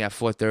starting at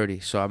 4:30.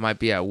 So I might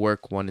be at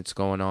work when it's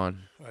going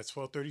on. It's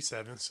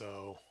 12:37.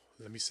 So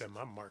let me set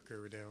my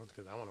marker down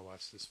because I want to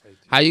watch this fight.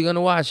 How you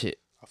gonna watch it?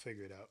 I'll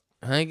figure it out.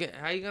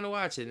 How you gonna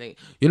watch it, nigga?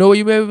 You know where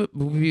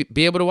you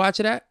be able to watch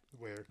it at?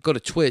 Where? Go to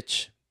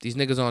Twitch. These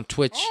niggas on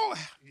Twitch. Oh,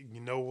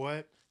 you know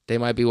what? They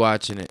might be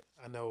watching it.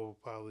 I know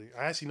probably.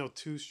 I actually know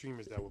 2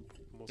 streamers that would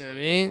most You know what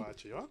I likely mean?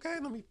 watch it. Okay,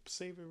 let me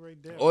save it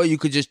right there. Or you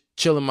could just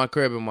chill in my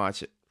crib and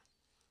watch it.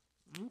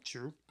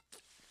 True.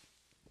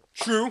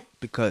 True.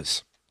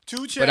 Because.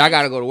 2 channels. But I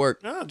gotta go to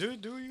work. No, do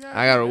you got?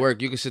 I gotta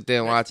work. You can sit there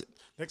and watch it.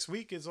 Next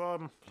week is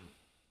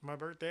my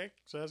birthday,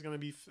 so that's gonna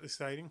be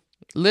exciting.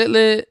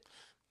 Lit.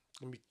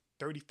 Gonna be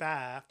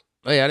 35.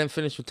 Oh yeah, I didn't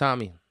finish with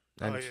Tommy.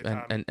 And, Oh,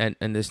 yeah, Tommy.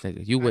 and this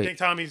nigga. You I wait. think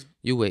Tommy's.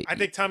 You wait. I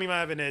think Tommy might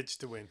have an edge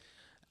to win.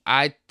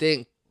 I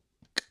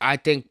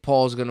think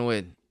Paul's gonna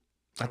win.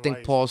 I think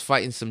Like- Paul's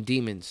fighting some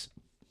demons.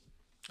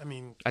 I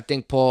mean, I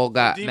think Paul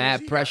got demons mad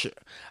he got? pressure.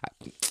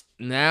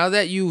 Now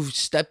that you've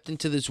stepped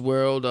into this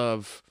world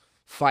of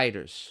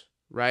fighters,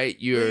 right?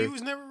 he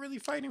was never really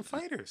fighting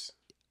fighters.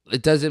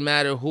 It doesn't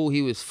matter who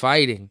he was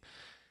fighting.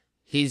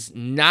 He's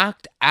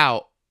knocked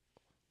out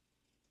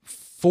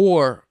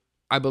 4,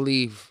 I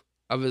believe,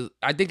 of his.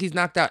 I think he's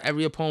knocked out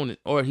every opponent,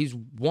 or he's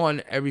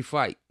won every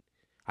fight.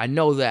 I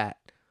know that.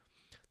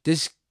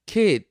 This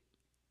kid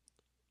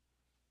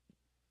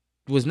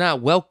was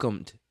not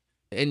welcomed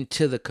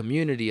into the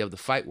community of the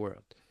fight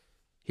world.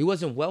 He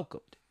wasn't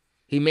welcomed.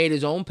 He made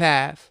his own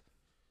path.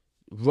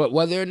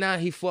 Whether or not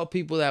he fought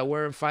people that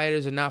weren't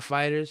fighters or not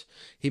fighters,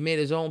 he made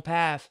his own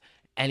path.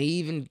 And he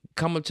even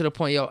come up to the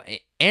point, yo,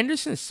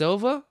 Anderson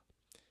Silva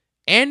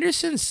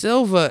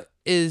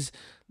is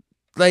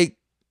like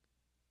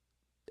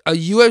a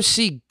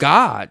UFC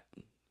god.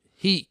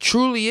 He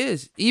truly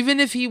is. Even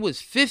if he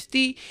was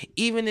 50,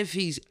 even if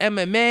he's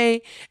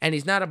MMA and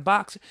he's not a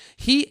boxer,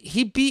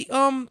 he beat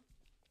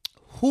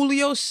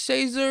Julio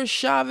Cesar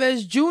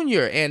Chavez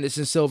Jr.,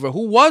 Anderson Silva,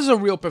 who was a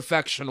real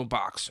professional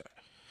boxer.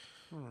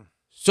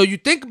 So you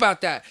think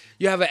about that.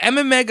 You have an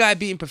MMA guy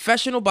beating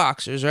professional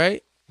boxers,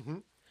 right? Mm-hmm.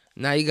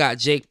 Now you got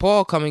Jake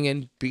Paul coming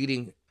in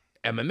beating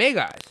MMA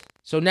guys.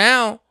 So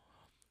now,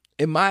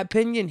 in my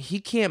opinion, he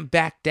can't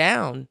back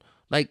down.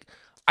 Like,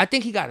 I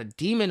think he got a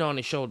demon on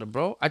his shoulder,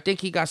 bro. I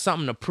think he got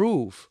something to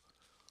prove.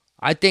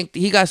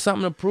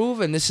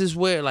 And this is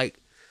where,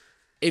 like,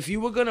 if you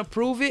were going to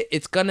prove it,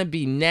 it's going to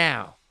be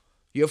now.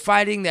 You're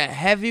fighting the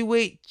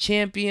heavyweight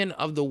champion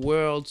of the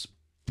world's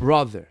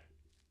brother.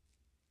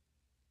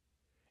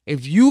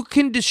 If you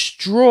can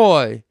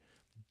destroy,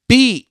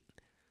 beat,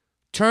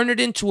 turn it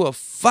into a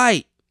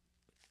fight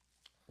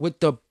with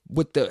the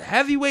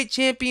heavyweight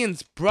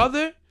champion's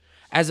brother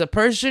as a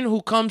person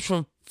who comes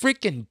from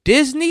freaking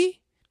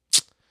Disney,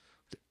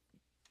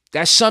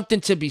 that's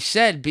something to be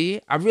said,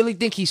 B. I really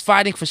think he's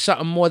fighting for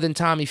something more than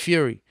Tommy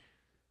Fury.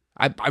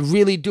 I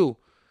really do.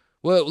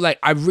 Well, like,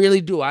 I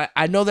really do.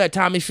 I know that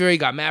Tommy Fury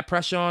got mad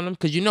pressure on him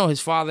because, you know,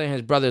 his father and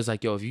his brother is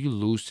like, yo, if you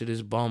lose to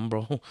this bum,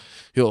 bro,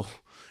 yo,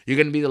 you're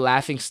going to be the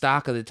laughing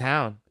stock of the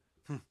town.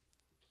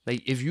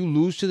 Like, if you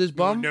lose to this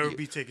bum, you'll never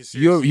be taken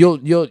seriously.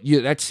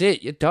 you're that's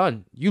it. You're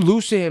done. You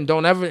lose to him,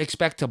 don't ever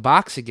expect to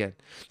box again.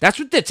 That's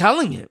what they're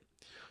telling him.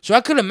 So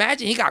I could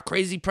imagine he got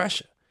crazy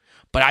pressure.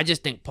 But I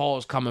just think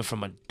Paul's coming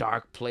from a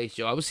dark place,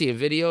 yo. I was seeing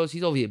videos.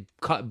 He's over here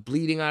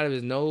bleeding out of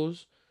his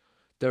nose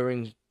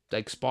during,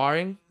 like,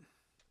 sparring.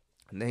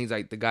 And then he's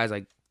like, the guy's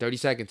like, 30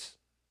 seconds.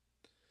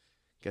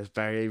 Gets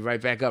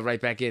right back up, right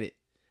back in it.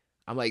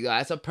 I'm like,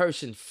 that's a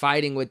person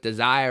fighting with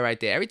desire right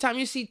there. Every time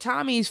you see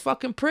Tommy, he's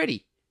fucking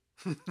pretty.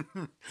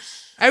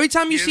 Every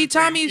time you see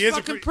Tommy, he's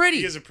fucking pretty.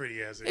 He is a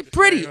pretty ass.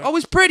 Pretty.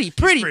 Always pretty.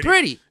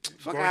 Pretty.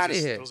 Fuck Gorgeous, out of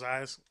here. Those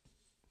eyes.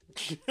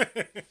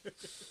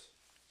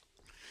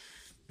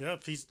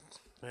 Yep, he's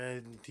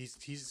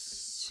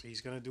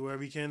gonna do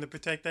whatever he can to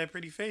protect that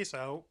pretty face.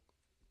 I hope.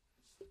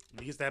 If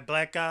he gets that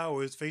black eye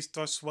or his face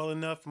starts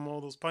swelling up from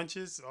all those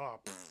punches. Oh,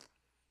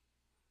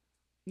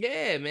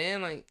 Yeah,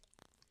 man. Like,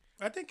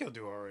 I think he'll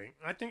do all right.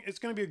 I think it's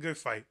gonna be a good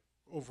fight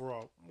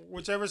overall.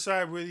 Whichever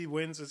side really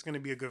wins, it's gonna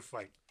be a good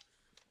fight.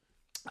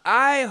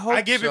 I hope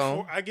I give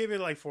so. I give it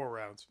like 4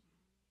 rounds.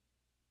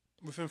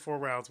 Within 4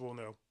 rounds, we'll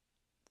know.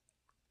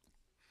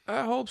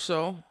 I hope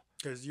so.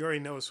 Because you already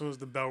know as soon as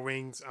the bell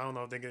rings, I don't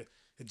know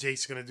if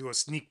Jake's gonna do a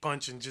sneak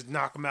punch and just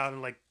knock him out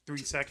in like 3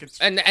 seconds.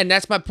 And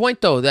that's my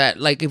point though. That,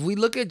 like, if we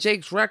look at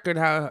Jake's record,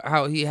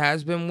 how he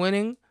has been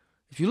winning.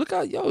 If you look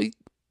at you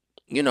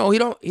know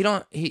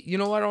you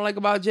know what I don't like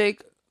about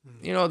Jake.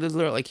 You know, there's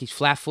little, like, he's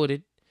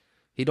flat-footed.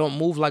 He don't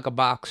move like a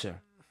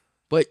boxer.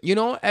 But, you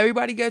know,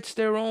 everybody gets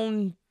their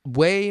own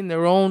way and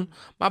their own.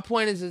 My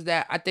point is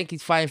that I think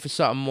he's fighting for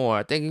something more.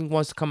 I think he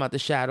wants to come out the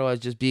shadow as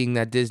just being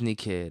that Disney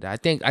kid. I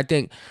think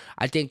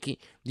he,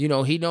 you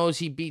know, he knows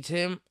he beats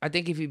him. I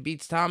think if he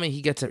beats Tommy,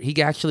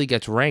 he actually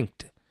gets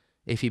ranked.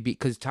 If he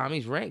because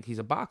Tommy's ranked, he's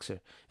a boxer.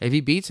 If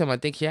he beats him, I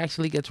think he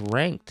actually gets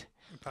ranked.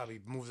 probably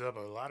moves up a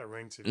lot of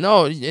ranks.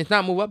 No, it's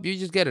not move up. You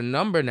just get a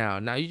number now.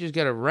 Now you just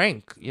get a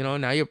rank. You know,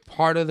 now you're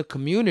part of the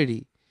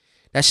community.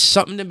 That's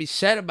something to be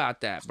said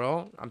about that,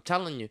 bro. I'm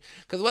telling you.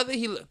 Because whether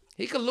he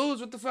could lose,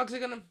 what the fuck's he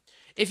gonna...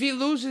 If he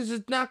loses,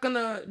 it's not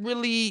gonna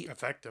really...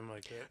 affect him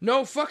like that.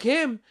 No, fuck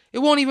him. It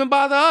won't even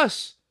bother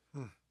us.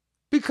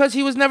 Because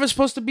he was never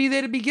supposed to be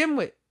there to begin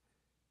with.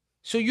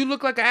 So you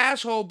look like an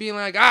asshole being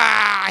like,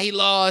 he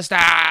lost,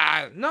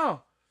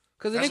 No.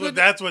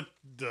 That's what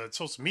the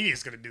social media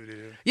is going to do to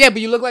him. Yeah,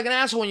 but you look like an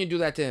asshole when you do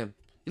that to him.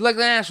 You look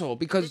like an asshole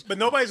because... But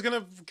nobody's going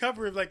to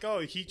cover it like,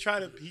 he's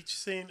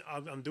saying,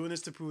 I'm doing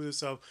this to prove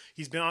himself.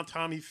 He's been on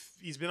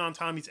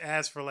Tommy's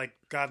ass for like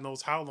God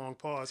knows how long,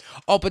 pause.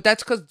 Oh, but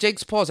that's because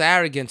Jake's Paul's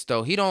arrogance,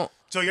 though. He don't...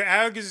 So your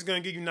arrogance is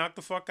going to get you knocked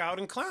the fuck out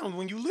and clowned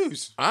when you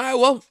lose. All right,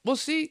 well, we'll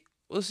see.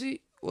 We'll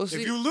see.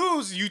 If you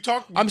lose, you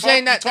talk that's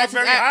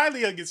very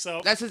highly of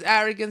yourself. That's his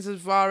arrogance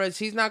as far as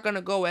he's not going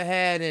to go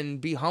ahead and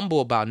be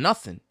humble about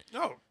nothing.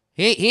 No.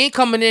 He ain't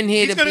coming in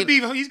here he's gonna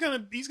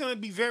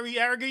be very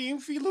arrogant even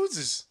if he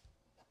loses.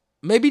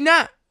 Maybe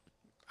not.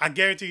 I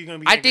guarantee you're gonna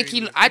be.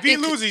 If he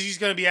loses, he's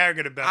gonna be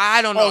arrogant about it.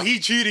 I don't know. Oh, he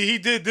cheated. He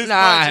did this.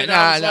 Like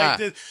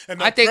this,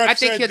 and I think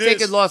he'll take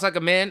his loss like a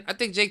man. I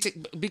think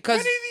because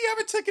when did he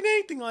ever taken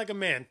anything like a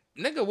man?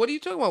 Nigga, what are you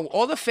talking about?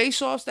 All the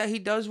face-offs that he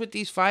does with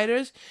these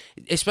fighters,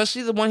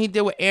 especially the one he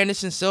did with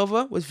Anderson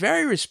Silva, was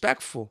very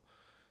respectful.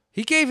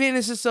 He gave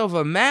Anderson Silva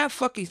a mad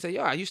fucking... He said,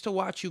 I used to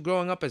watch you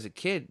growing up as a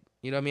kid.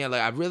 You know what I mean?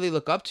 Like, I really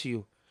look up to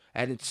you.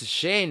 And it's a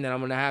shame that I'm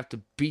going to have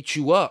to beat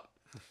you up.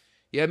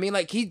 You know what I mean?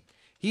 Like,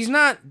 he's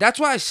not... That's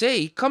why I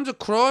say he comes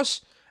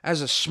across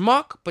as a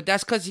schmuck, but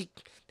that's because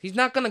he's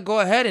not going to go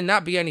ahead and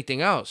not be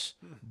anything else.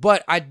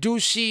 But I do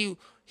see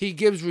he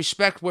gives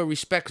respect where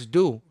respect's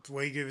due. The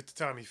way he gave it to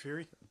Tommy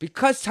Fury?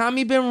 Because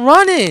Tommy been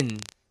running.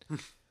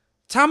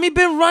 Tommy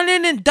been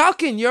running and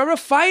ducking. You're a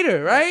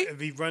fighter, right? If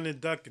he run and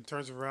duck and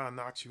turns around and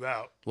knocks you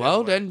out.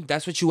 Well, then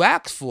that's what you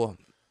asked for.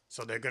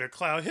 So they're going to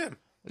cloud him.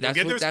 That's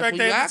get the respect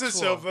to Anderson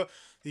Silva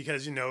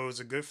because, it was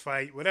a good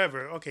fight,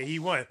 whatever. Okay, he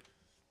won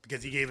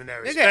because he gave him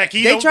that respect.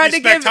 They tried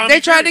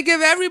to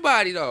give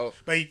everybody, though.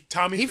 But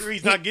Tommy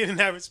Fury's not getting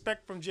that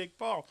respect from Jake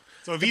Paul.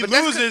 So if he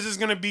loses, it's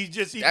going to be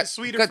just even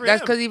sweeter for him.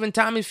 That's because even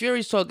Tommy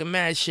Fury's talking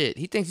mad shit.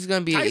 He thinks he's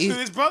going to be...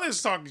 His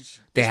brother's talking shit.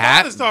 They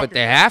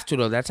have to,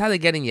 though. That's how they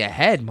get in your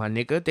head, my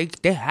nigga.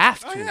 They have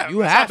to. Yeah, you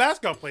that's have how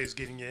basketball players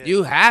get in your head.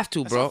 You have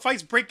to, that's bro. How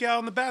fights break out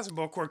on the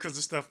basketball court because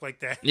of stuff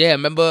like that. Yeah,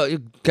 remember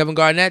Kevin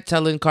Garnett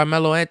telling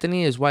Carmelo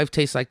Anthony his wife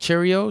tastes like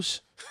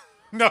Cheerios?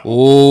 No.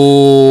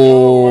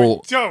 Oh.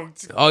 No,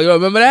 don't. Oh, you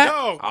remember that?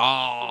 No.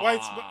 Oh.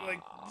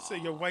 You say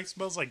your wife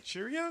smells like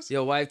Cheerios?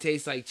 Your wife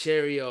tastes like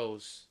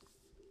Cheerios.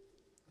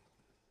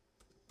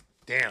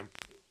 Damn.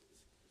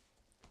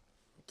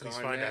 Please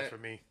find that for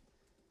me.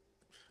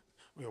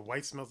 Your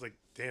wife smells like...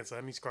 Damn, so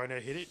that means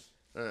Garnett hit it?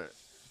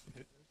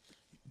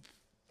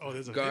 Oh,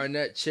 there's a...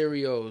 Garnett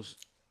Cheerios.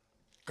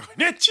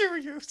 Garnett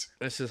Cheerios?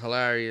 This is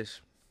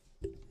hilarious.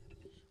 Oh,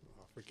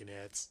 freaking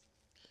ads.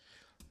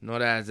 No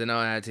ads. There's no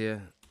ads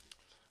here.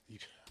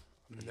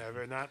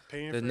 Never not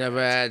paying There's for never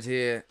ads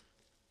here.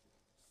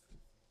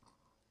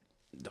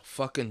 The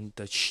fucking...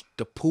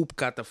 The poop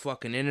got the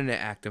fucking internet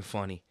acting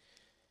funny.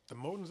 The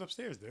modem's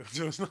upstairs, dude.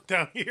 So it's not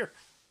down here.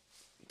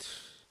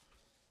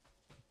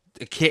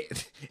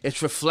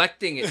 It's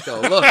reflecting it, though.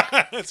 Look.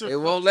 It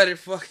won't let it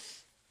fuck...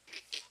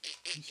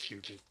 You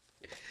stupid.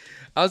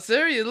 I'm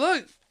serious.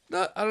 Look.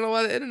 No, I don't know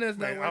why the internet's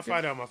not working. I'll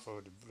find out my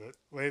phone.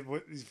 Wait,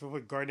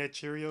 what Garnett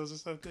Cheerios or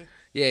something?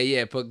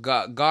 Yeah. Put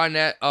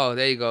Garnett. Oh,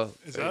 there you go.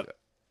 Is up?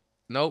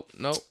 Nope.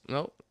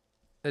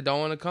 They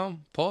don't want to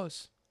come.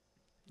 Pause.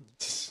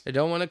 They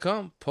don't want to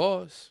come.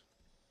 Pause.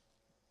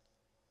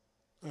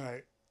 All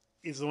right.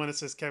 Is the one that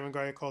says Kevin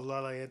Garnett called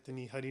Lala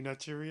Anthony Honey Nut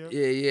Cheerio?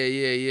 Yeah.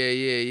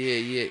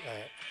 All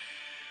right.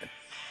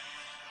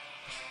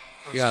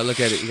 You gotta look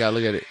at it.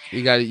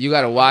 You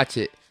gotta watch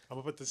it. I'm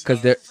gonna put this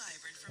because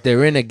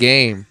they're in a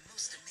game.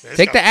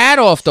 Take the ad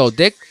off though,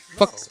 Dick.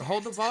 No. Fuck,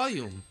 hold the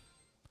volume.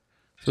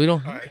 So we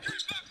don't. All right.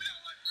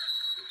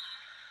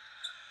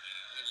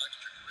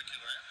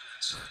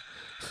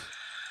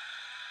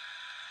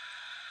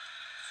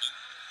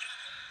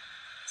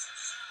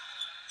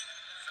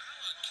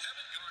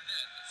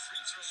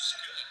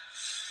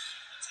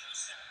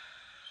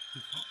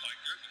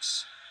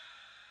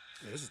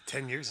 Yeah, this is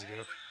 10 years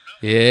ago.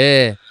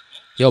 Yeah.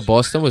 Yo,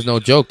 Boston was no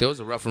joke. They was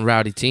a rough and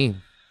rowdy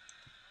team.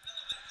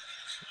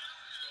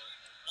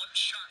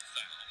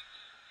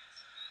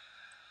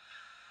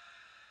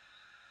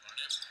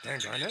 Damn,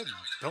 Garnett,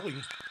 bully.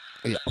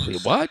 Yeah,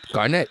 what?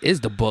 Garnett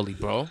is the bully,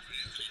 bro.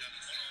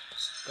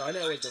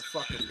 Garnett was the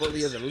fucking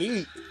bully of the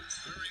league. He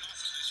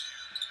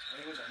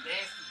was a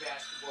nasty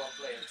basketball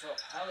player.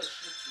 Talk hella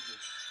shit to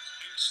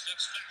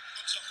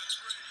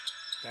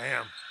you.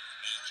 Damn.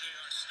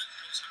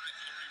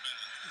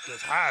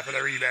 Gets high for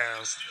the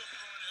rebounds.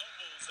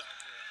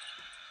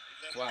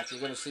 Watch, you're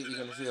gonna see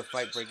the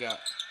fight break out.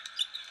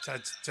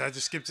 Should I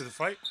just skip to the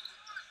fight?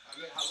 I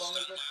mean, how long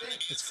is this thing?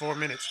 It's 4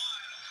 minutes.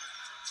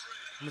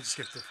 I'm gonna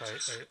skip the fight.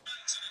 Right.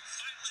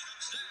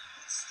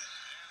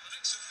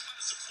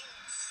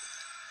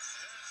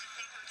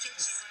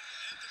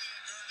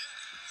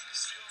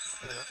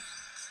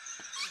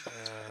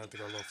 I have to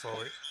go a little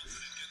forward.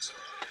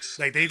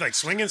 Like they like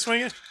swinging.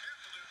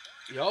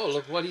 Yo,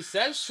 look what he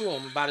says to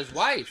him about his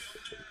wife.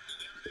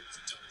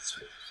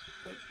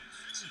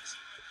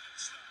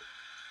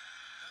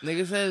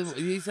 Nigga said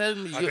he said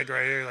I think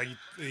right here, like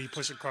he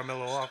pushing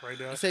Carmelo off right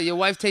there. he said your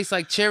wife tastes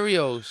like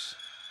Cheerios.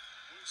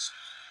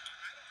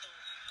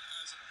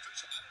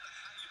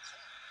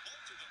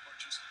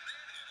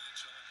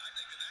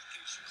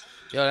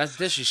 Yo, that's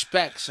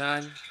disrespect,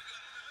 son.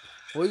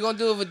 What you gonna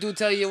do if a dude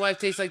tell you your wife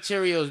tastes like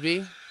Cheerios,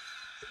 B?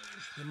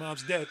 Your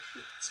mom's dead.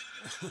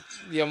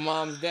 Your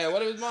mom's dead.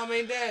 What if his mom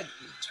ain't dead?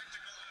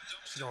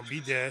 She's gonna be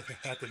dead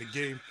after the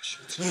game.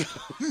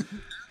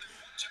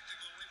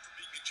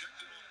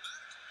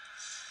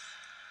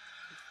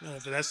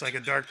 But that's like a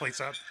dark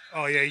place up.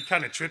 Oh yeah, he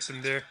kind of trips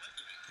him there.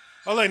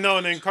 Oh like no,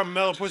 and then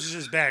Carmelo pushes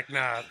his back.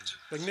 Nah,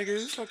 like nigga,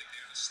 it's like.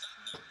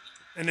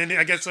 And then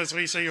I guess that's what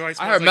he said. You always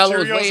I heard like Melo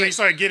was Cheerios, waiting. and he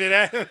started getting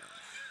at him.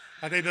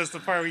 I think that's the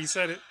part where he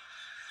said it.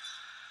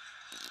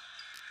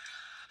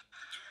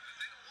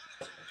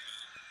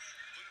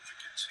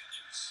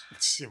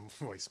 Your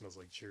voice smells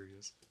like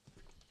Cheerios.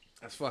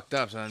 That's fucked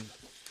up, son.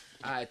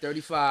 All right,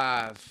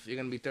 35. You're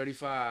gonna be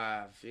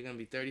 35. You're gonna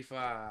be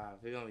 35.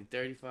 You're gonna be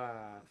 35.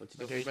 What you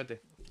doing for your birthday?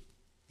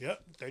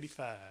 Yep,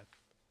 35.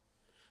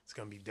 It's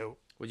gonna be dope.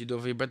 What you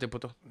doing for your birthday,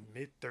 Poto?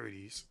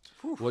 Mid-30s.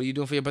 What are you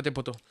doing for your birthday,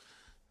 Poto?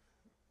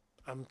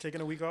 I'm taking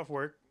a week off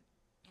work.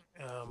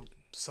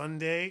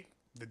 Sunday,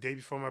 the day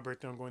before my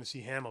birthday, I'm going to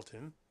see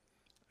Hamilton.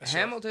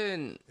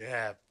 Hamilton.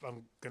 Yeah,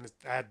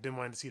 I've been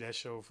wanting to see that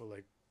show for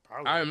like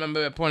probably. I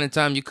remember at a point in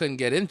time you couldn't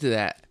get into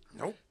that.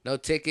 Nope. No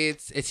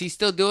tickets. Is he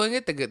still doing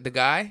it? The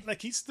guy?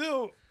 Like he's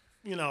still,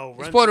 He's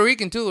runs. Puerto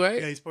Rican too,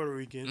 right? Yeah, he's Puerto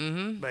Rican.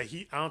 Mm-hmm. But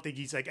I don't think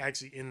he's like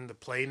actually in the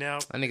play now.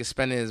 That nigga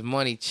spending his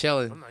money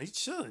chilling. I'm not, he's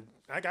chilling.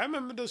 Like I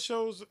remember those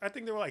shows. I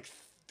think they were like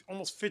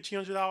almost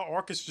 $1,500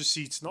 orchestra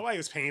seats. Nobody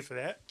was paying for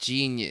that.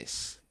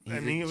 Genius. I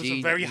mean, it was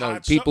a very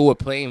hot people show. were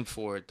playing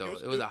for it though.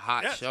 It was a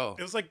hot show.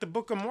 It was like the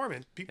Book of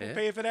Mormon. People Yeah.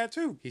 pay for that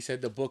too. He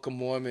said the Book of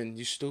Mormon.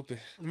 You stupid.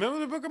 Remember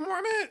the Book of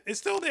Mormon? It's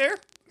still there.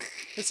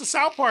 It's a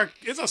South Park.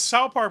 It's a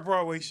South Park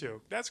Broadway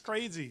show. That's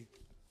crazy.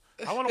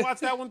 I want to watch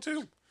that one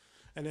too.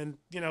 And then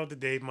the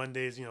day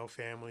Mondays,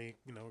 family.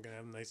 We're gonna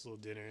have a nice little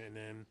dinner, and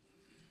then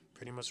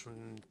pretty much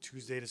from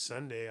Tuesday to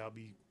Sunday, I'll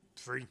be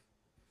free.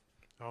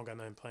 I don't got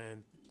nothing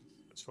planned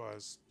as far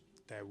as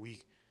that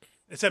week.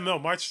 Except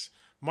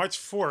March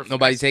 4th.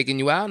 Nobody taking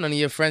you out? None of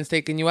your friends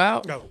taking you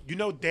out?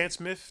 No. Dan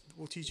Smith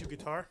will teach you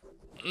guitar.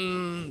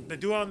 They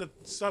do it on the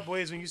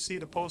subways when you see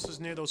the posters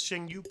near those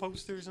Shing Yu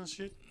posters and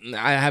shit.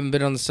 I haven't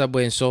been on the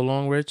subway in so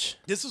long, Rich.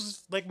 This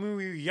was like when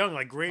we were young,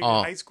 like grade in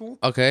high school.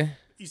 Okay.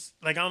 He's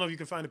like, I don't know if you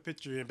can find a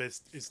picture, but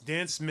it's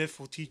Dan Smith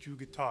will teach you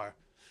guitar.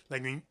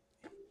 Like,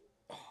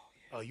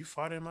 oh, you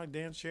farted in my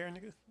damn chair,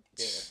 nigga?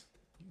 Yeah.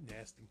 You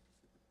nasty.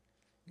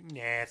 You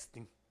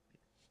nasty.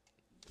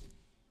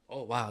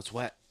 Oh, wow, it's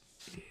wet.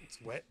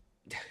 It's wet.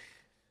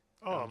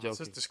 Oh, my joking.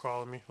 sister's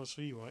calling me. What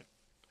show you want?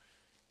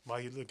 While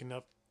you looking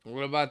up.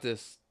 What about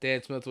this?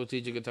 Dan Smith will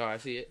teach you guitar. I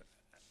see it.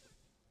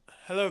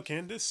 Hello,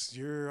 Candace.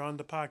 You're on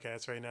the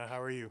podcast right now.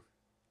 How are you?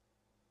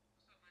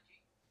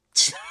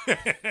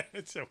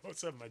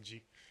 What's up, my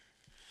G?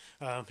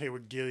 Hey, we're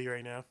Gilly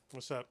right now.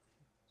 What's up?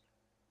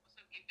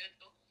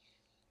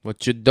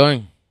 What you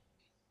doing?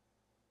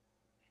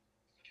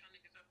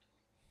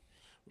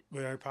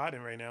 We're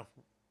potting right now.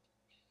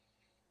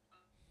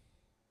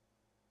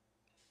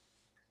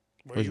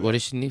 What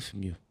does she need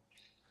from you?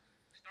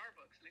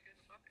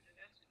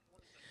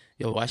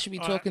 Yo, why should we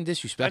talking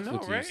disrespectful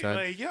to you, right? son?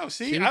 Like, yo,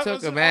 see, She be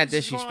talking mad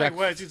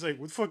disrespectful. Like, she's like,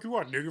 what the fuck you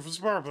want, nigga, from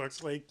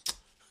Starbucks? Like,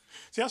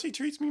 see how she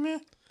treats me,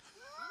 man?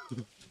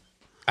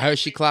 I heard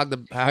she clogged the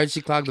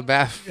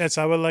bath. Yes,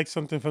 I would like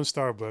something from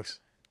Starbucks.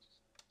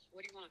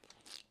 What do you want?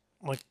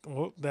 Like,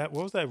 what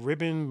was that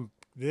ribbon?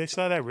 Did they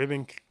sell that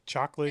ribbon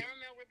chocolate?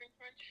 Caramel ribbon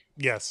crunch?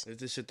 Yes.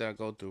 It's this shit that I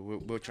go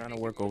through. We're trying to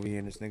work over here,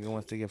 and this nigga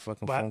wants to get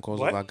fucking What? phone calls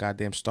What? about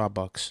goddamn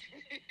Starbucks.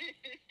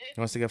 He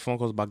wants to get phone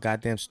calls about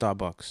goddamn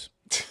Starbucks.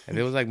 If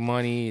it was like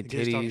money, He's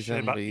talking titties, shit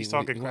and about- he's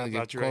talking crap wanna get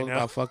about you right calls now.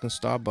 about fucking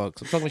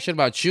Starbucks. I'm talking shit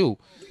about you.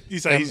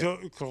 He's like, he's I'm on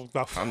on the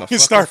fucking fucking phone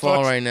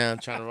Starbucks. right now,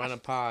 trying to run a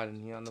pod, and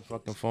he on the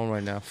fucking phone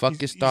right now. Fuck your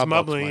He's Starbucks,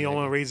 mumbling. my He don't nigga.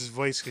 want to raise his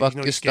voice. 'Cause Fuck you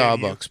know your he's scared of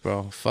you. Starbucks,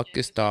 bro. Fuck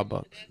your Starbucks.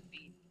 What?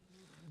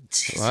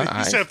 He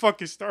I- said, "Fuck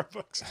your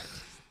Starbucks." Fuck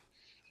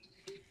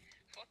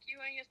you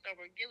and your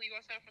Starbucks. Gilly, you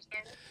want something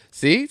from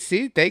Starbucks?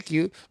 See, thank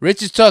you.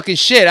 Rich is talking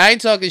shit. I ain't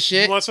talking You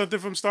shit. want something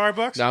from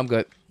Starbucks? No, I'm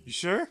good. You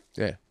sure?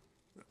 Yeah,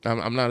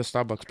 I'm not a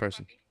Starbucks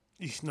person.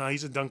 He's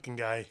a Dunkin'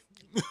 guy.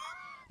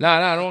 Nah,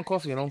 I don't want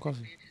coffee. I don't want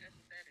coffee.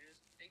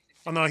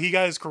 Oh no, he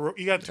got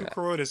two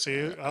Coronas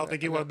here. I don't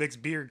think he want to mix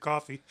beer and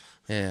coffee.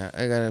 Yeah,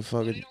 I gotta You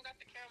fucking. don't got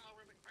the caramel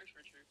ribbon crunch,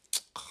 Richard.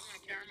 You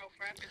want a caramel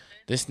frappe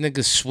instead? This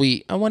nigga's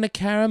sweet. I want a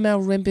caramel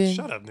ribbon.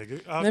 Shut up,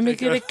 nigga. Let me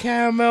get a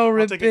caramel I'll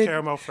ribbon. take a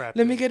caramel frappe.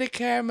 Let me get a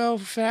caramel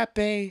frappe.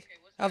 Okay,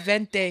 what's that? A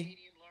venti.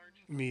 Medium,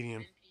 large,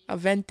 medium. A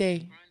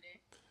venti.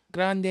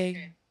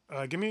 grande?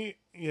 Grande. Give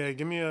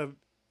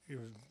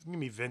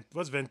me venti.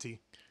 What's venti?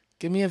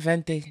 Give me a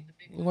venti.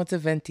 Who wants a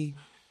venti?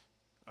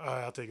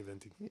 I'll take a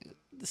venti.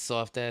 The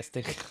soft ass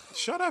thing.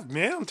 Shut up,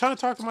 man. I'm trying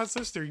to talk to my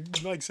sister. You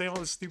like saying all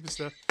this stupid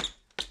stuff.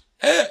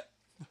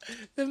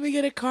 Let me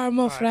get a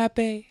caramel frappe.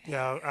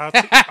 Yeah,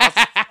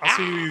 I'll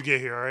see who you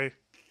get here, all right?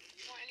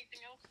 You want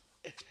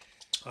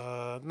anything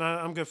else? No,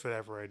 I'm good for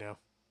that for right now.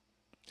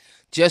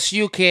 Just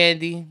you,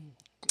 Candy.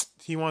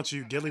 He wants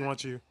you. Gilly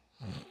wants you.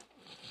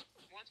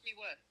 Wants me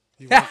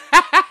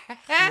what?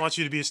 He wants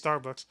you to be at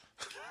Starbucks.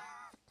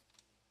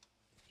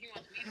 He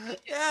wants me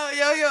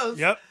to Yo.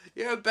 Yep.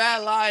 You're a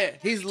bad liar.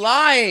 He's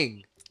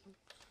lying.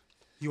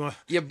 You want?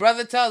 Your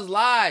brother tells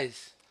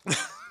lies. You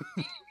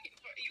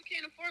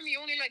can't afford me. You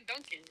only like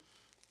Dunkin'.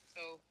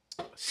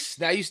 So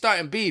Now you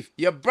starting beef.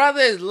 Your brother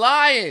is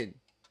lying.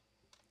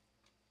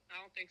 I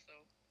don't think so.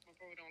 My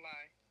brother don't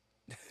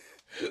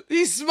lie.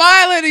 He's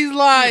smiling. He's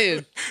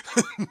lying.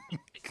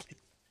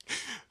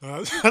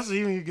 I'll see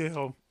you when you get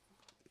home.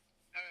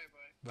 All right,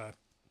 boy. Bye.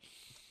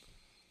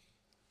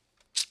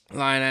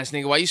 Lying ass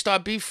nigga. Why you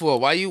start beef for?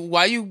 What?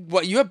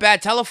 You're a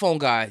bad telephone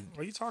guy.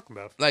 What are you talking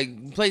about? Like,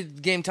 you played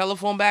the game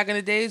telephone back in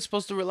the day. It's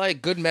supposed to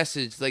relate good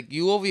message. Like,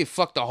 you over here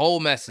fucked the whole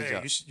message Hey,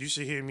 up. you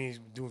should hear me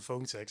doing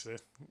phone sex.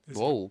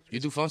 Whoa.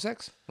 You do phone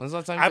sex? When's the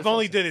last time you I've did phone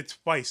only sex? did it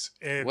twice.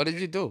 And What did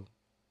you do?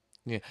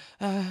 Yeah.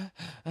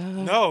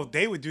 No,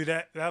 they would do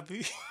that. That'd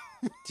be.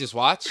 Just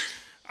watch?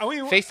 I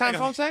mean, FaceTime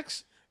phone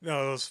sex?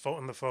 No, it was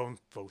on the phone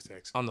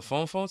sex. On the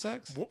phone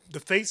sex? The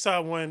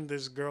FaceTime one,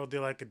 this girl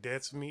did like a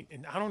dance with me,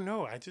 and I don't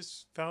know. I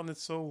just found it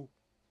so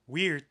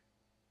weird.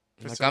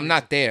 Like, I'm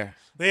not there.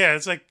 Yeah,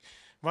 it's like,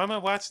 why am I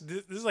watching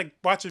this? This is like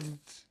watching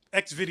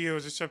X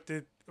videos or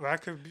something. Where I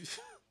could be.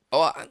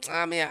 Oh,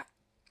 I mean,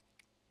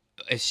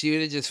 if she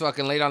would have just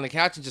fucking laid on the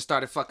couch and just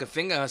started fucking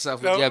fingering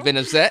herself, would you have been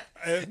upset?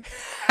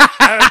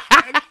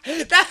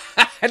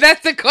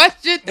 That's the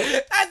question.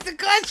 That's the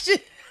question.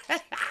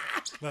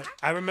 But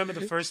I remember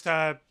the first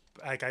time,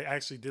 like I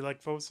actually did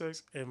like phone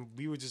sex, and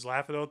we would just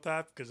laugh at all the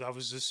time because I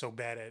was just so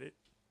bad at it.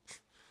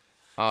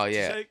 Oh She's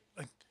yeah. like,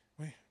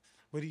 wait,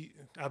 what do you?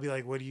 I'll be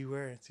like, what are you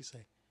wearing? She's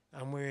like,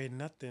 I'm wearing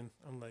nothing.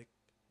 I'm like,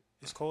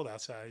 it's cold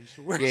outside. You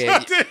should wear Yeah,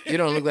 something. you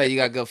don't look like you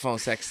got good phone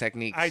sex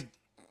techniques. I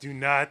do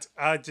not.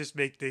 I just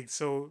make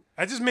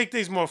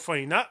things more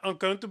funny, not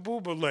uncomfortable,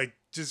 but like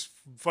just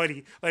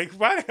funny. Like,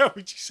 why the hell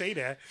would you say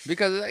that?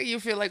 Because you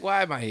feel like,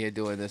 why am I here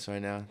doing this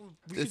right now?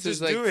 We This could is,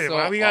 just like, do it. so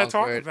Why we gotta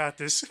talk awkward. about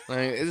this? Like,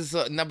 it's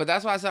no, but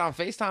that's why I said on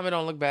FaceTime it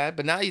don't look bad.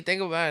 But now you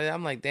think about it,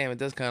 I'm like, damn, it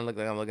does kind of look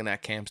like I'm looking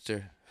at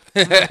Campster.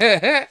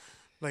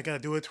 Like, I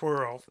do a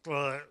twirl. Do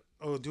a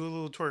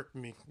little twerk for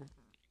me.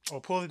 Or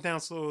pull it down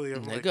slowly.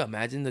 I'm like, Nigga,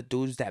 imagine the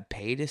dudes that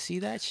pay to see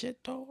that shit,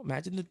 though.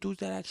 Imagine the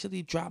dudes that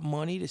actually drop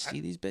money to see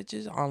these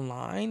bitches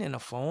online and a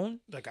phone.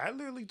 like I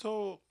literally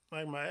told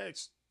like my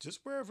ex,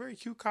 just wear a very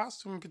cute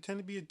costume and pretend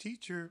to be a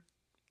teacher.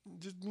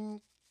 Just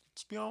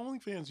be on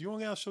OnlyFans. You don't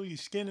gotta show your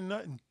skin and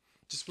nothing.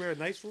 Just wear a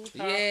nice little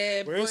top.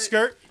 Yeah, wear a but-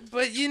 skirt.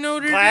 But you know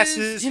what it Glasses,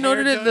 is? You know what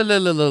it hair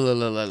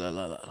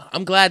is?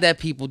 I'm glad that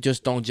people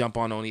just don't jump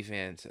on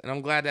OnlyFans. And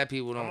I'm glad that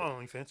people I'm don't.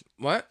 on OnlyFans.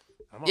 What?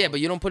 I'm on. Yeah, but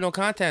you don't put no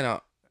content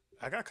up.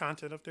 I got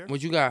content up there.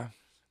 What you got?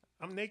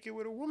 I'm naked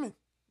with a woman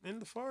in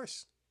the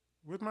forest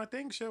with my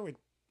thing showing.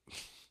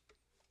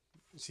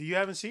 See, you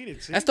haven't seen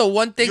it. See? That's the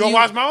one thing You don't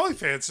watch my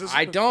OnlyFans.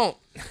 I don't.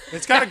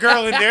 It's got a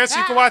girl in there, so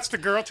you can watch the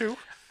girl too.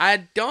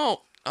 I don't.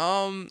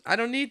 I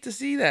don't need to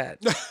see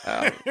that.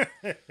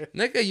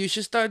 Nigga, you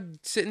should start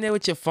sitting there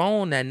with your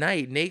phone at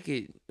night,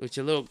 naked, with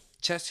your little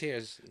chest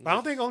hairs. I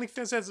don't think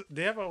OnlyFans has.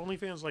 They have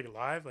OnlyFans like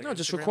live. Like No,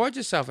 just Instagram? record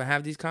yourself and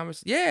have these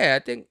conversations. Yeah,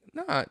 I think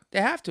they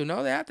have to.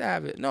 No, they have to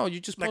have it. No, you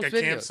just like post a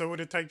videos. camp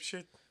soda type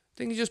shit. I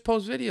think you just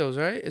post videos,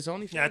 right? It's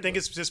only. Yeah, I think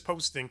it's just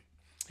posting.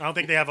 I don't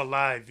think they have a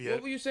live yet.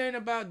 What were you saying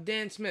about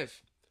Dan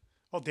Smith?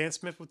 Oh, Dan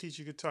Smith will teach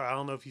you guitar. I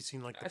don't know if you've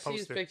seen like the I see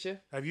his poster.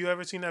 picture. Have you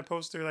ever seen that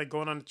poster like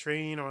going on the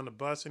train or on the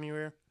bus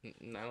anywhere? I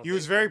don't He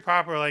was think very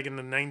popular like in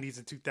the 90s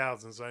and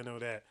 2000s, so I know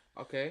that.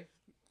 so. Okay.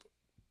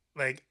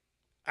 Like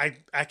I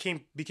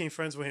became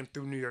friends with him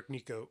through New York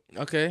Nico,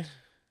 Okay.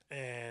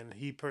 and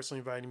he personally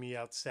invited me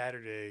out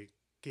Saturday.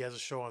 He has a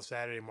show on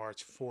Saturday,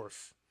 March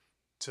 4th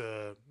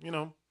to,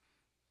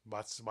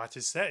 watch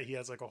his set. He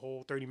has like a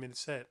whole 30-minute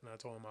set, and I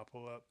told him I'll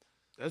pull up.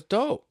 That's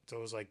dope. So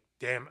it was like,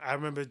 damn, I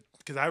remember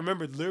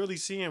literally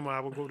seeing him when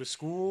I would go to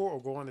school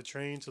or go on the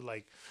train to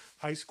like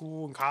high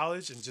school and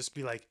college and just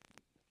be like,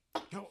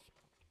 yo,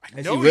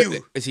 I know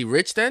you. Is he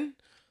rich then?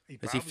 Is he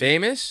probably-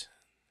 famous?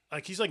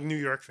 Like, he's like New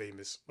York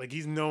famous. Like,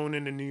 he's known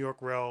in the New York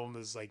realm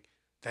as like,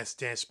 that's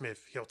Dan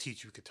Smith. He'll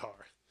teach you guitar.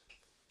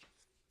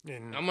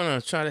 And I'm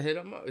gonna try to hit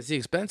him up. Is he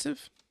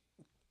expensive?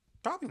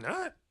 probably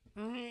not.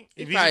 He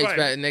If probably like-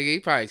 expensive, nigga. He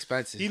probably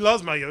expensive. He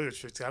loves my yo-yo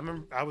tricks. I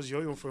remember I was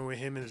yo-yoing for him with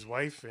him and his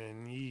wife,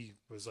 and he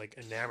was like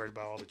enamored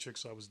by all the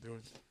tricks I was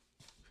doing.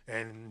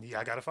 And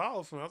I got a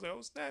follow from him. I was like,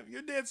 oh snap,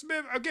 you're Dan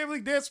Smith. I can't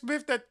believe Dan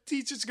Smith that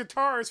teaches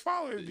guitar is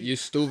following me. You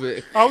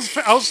stupid. I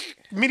was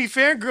mini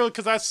fangirl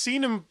because I've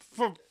seen him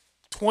for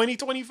 20,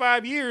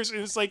 25 years, and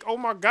it's like, oh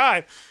my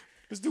god,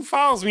 this dude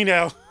follows me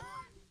now.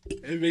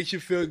 It makes you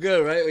feel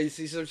good, right? When you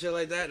see some shit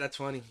like that, that's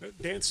funny.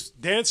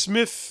 Dan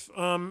Smith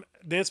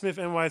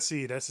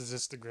NYC. That's his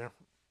Instagram.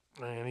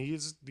 And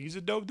he's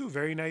a dope dude,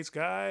 very nice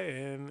guy,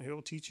 and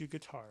he'll teach you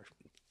guitar.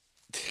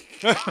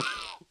 I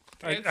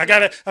feel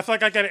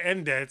like I gotta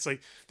end that. It's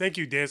like, thank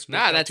you, Dan Smith.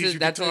 Nah, I'll that's teach his. you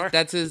That's his. guitar.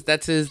 That's his.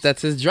 That's his.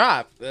 That's his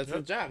drop. That's Yep.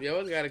 his drop. You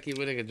always gotta keep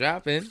a nigga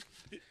dropping.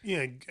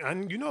 Yeah,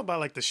 and you know about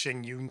like the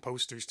Sheng Yun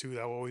posters too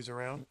that were always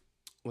around.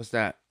 What's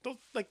that?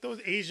 Those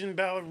Asian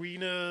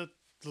ballerina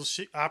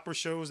little opera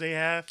shows they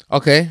have.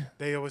 Okay.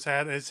 They always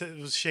had it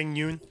was Sheng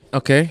Yun,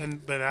 Okay.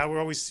 but I would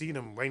always see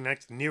them right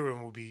near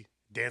him would be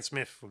Dan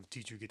Smith will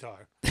teach you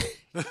guitar.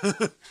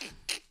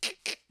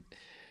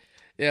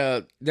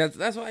 Yeah,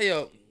 that's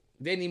why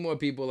they need more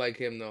people like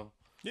him though.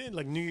 Yeah,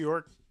 like New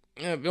York.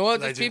 Yeah, well,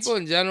 just Legends. people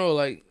in general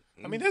like.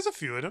 I mean, there's a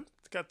few of them.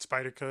 Got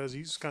Spider Cuz.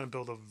 He's kind of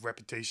built a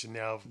reputation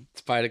now.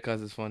 Spider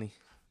Cuz is funny.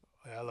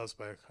 Yeah, I love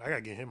Spider. I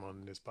gotta get him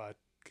on this pod.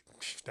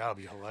 That'll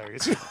be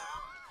hilarious.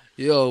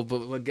 Yo,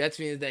 but what gets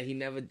me is that he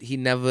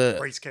never.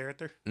 Brace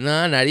character.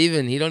 Nah, not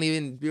even. He don't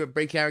even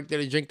break character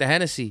to drink the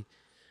Hennessy.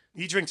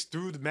 He drinks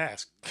through the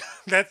mask.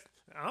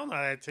 I don't know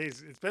how that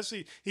tastes.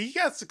 Especially he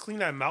has to clean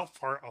that mouth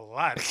part a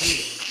lot.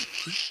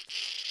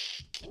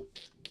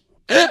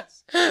 That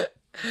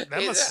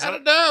must I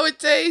don't know how it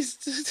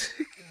tastes.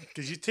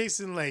 because you're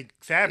tasting like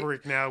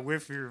fabric now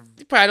with your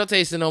You probably don't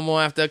taste it no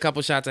more after a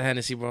couple shots of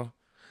Hennessy, bro.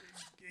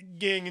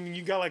 gang, and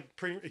you got like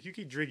if you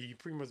keep drinking, you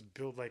pretty much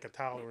build like a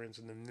tolerance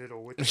in the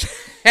middle with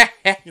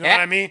it. You know what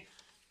I mean?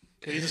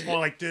 So you just going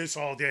like this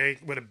all day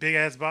with a big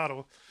ass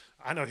bottle.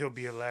 I know he'll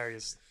be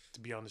hilarious to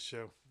be on the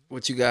show.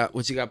 What you got?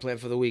 What you got planned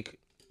for the week?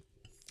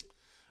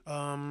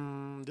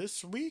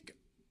 This week,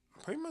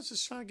 pretty much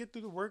just trying to get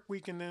through the work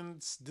week, and then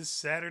this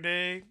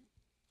Saturday,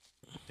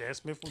 Dan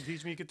Smith will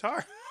teach me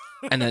guitar.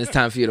 And then it's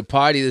time for you to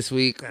party this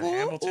week. Got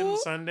Hamilton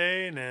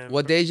Sunday, and then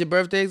What day is your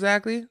birthday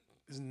exactly?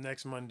 is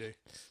next Monday.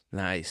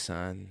 Nice,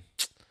 son.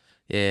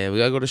 Yeah, we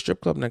gotta go to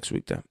strip club next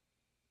week then.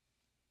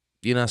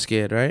 You're not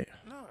scared, right?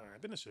 No,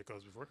 I've been to shit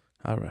clubs before.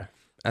 All right.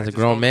 As a just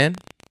grown don't- man,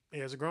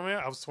 Yeah, as a grown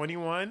man, I was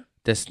 21,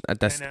 that's and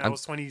then I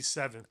was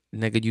 27.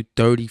 nigga. You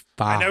 35.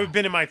 I've never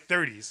been in my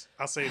 30s.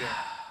 I'll say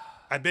that.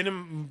 I've been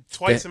in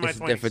twice in my It's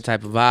a 20s. different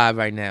type of vibe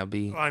right now,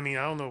 B. I mean,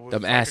 I don't know. What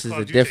Them type of asses are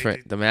clubs you different.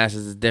 take. Them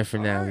asses is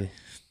different now. Alright. B.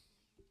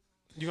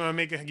 You gonna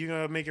make it? You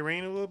gonna make it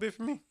rain a little bit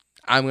for me?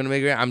 I'm gonna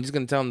make it. I'm just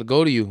gonna tell him to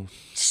go to you.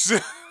 It's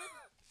my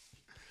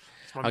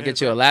I'll man,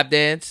 get you bro. a lap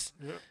dance.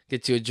 Yeah.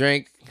 Get you a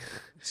drink.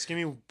 Just give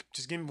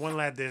me one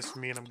lap dance for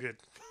me, and I'm good.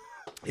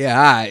 Yeah,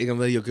 all right. You're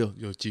gonna be like,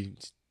 yo, G,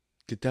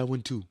 get that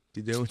one too.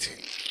 Get that one too.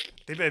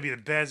 They better be the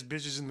baddest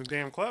bitches in the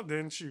damn club,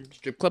 then shoot.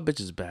 Strip club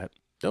bitches is bad.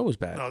 They're always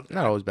bad. No,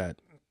 Not always bad.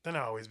 They're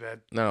not always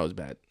bad. Not always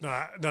bad.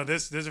 No.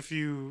 There's a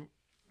few.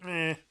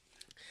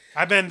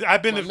 I've been My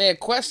to. man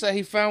Quest said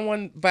he found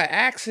one by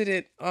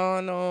accident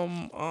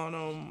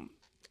on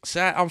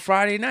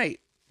Friday night.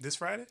 This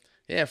Friday?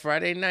 Yeah,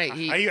 Friday night.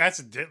 How you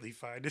accidentally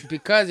find it?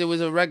 Because it was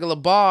a regular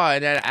bar,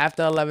 and then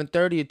after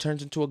 11:30, it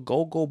turns into a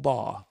go-go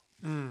bar.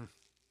 Mm.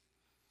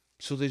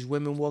 So there's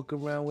women walking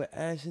around with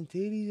ass and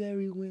titties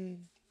everywhere.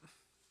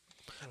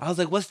 I was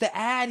like, "What's the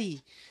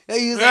addy?" And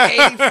he was like,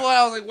 84.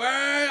 I was like,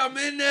 "Word, I'm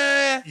in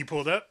there." You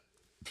pulled up?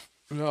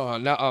 No,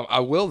 I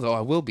will though.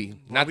 I will be.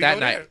 Not we that go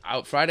night.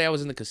 there? Friday, I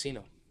was in the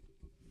casino.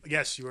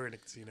 Yes, you were in the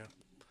casino.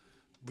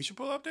 We should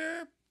pull up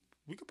there.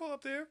 We could pull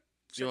up there.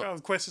 Check You-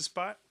 out Quest's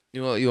spot.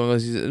 You want to go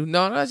see?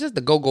 No, it's just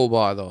the go-go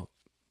bar though.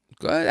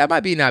 That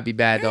might not be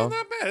bad Yeah, though.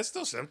 not bad. It's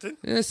still something.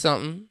 It's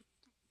something.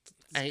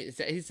 And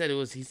he said it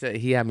was. He said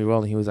he had me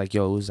rolling. He was like,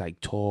 "Yo, it was like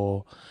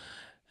tall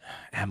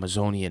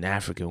Amazonian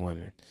African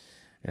women,"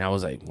 and I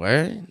was like, "What?"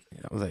 I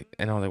was like,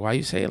 "Why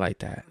you say it like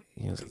that?"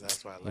 He was like,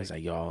 That's why I he was like.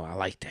 like, "Yo, I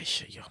like that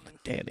shit." Yo, I'm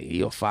like, "Damn, nigga,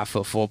 you're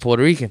 5'4"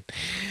 Puerto Rican."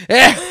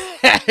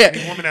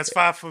 Any woman that's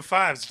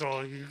 5'5" is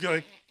tall. You're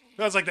like,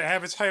 that's like the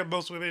average height of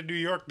most women in New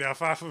York now.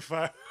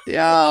 5'5".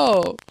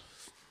 Yo,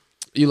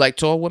 you like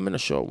tall women or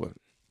short women?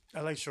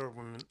 I like short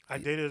women. I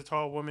dated a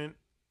tall woman,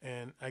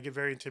 and I get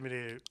very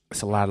intimidated.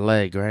 It's a lot of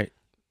leg, right?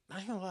 I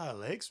have a lot of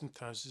legs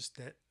sometimes. Just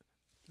that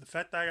the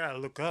fact that I gotta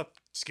look up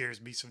scares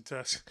me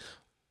sometimes.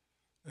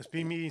 It's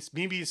me being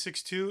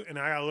 6'2", and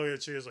I gotta look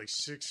at you as like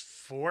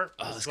 6'4".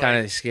 Oh, it's like,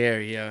 kind of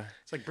scary, yeah.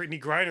 It's like Brittany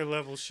Griner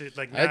level shit.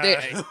 Like, I nah.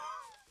 think-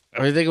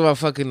 Or you think about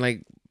fucking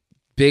like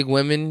big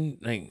women,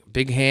 like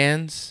big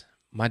hands.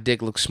 My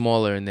dick looks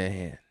smaller in their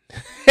hand.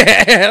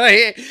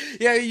 Like,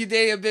 yeah, you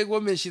date a big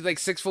woman. She's like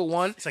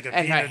 6'1", It's like a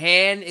and her Venus-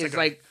 hand it's is like a-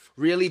 like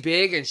really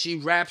big, and she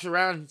wraps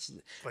around,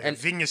 like and a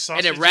Vigna and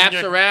sausage. it wraps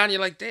in your- around. You're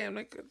like, damn,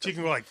 like She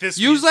can go like this.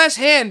 use with less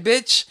hand,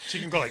 bitch. She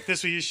can go like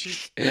this with your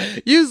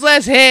shit. Use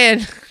less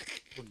hand.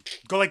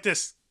 Go like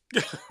this.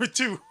 With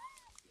two.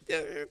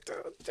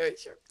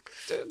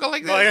 Go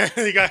like Go this.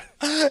 like, you got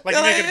like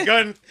you're making a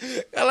gun.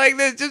 Go like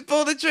this. Just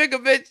pull the trigger,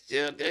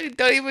 bitch.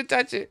 Don't even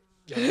touch it.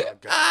 Oh, God.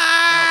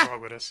 Ah! What's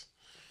wrong with us?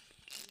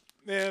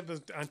 Yeah,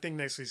 but I think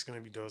next week's gonna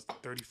be those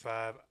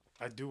 35.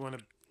 I do want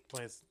to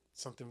plan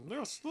something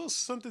little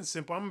something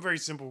simple. I'm a very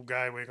simple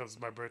guy when it comes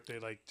to my birthday.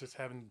 Like just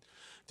having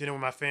dinner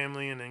with my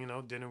family, and then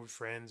dinner with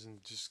friends,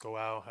 and just go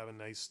out, have a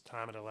nice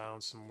time at a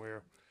lounge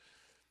somewhere.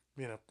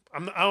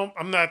 I'm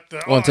not.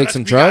 Wanna take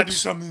some we gotta do drugs?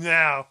 something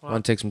now.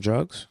 Want to take some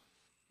drugs?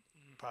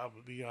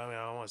 Probably. I mean,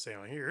 I don't want to say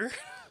on here.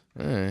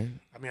 All right.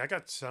 I mean, I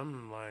got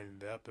some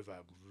lined up if I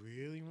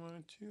really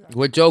wanted to.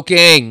 We're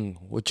joking.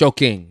 We're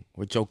joking.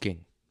 We're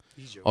joking.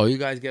 He's joking. Oh, you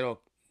guys get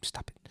all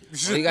stop it.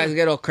 Oh, you guys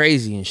get all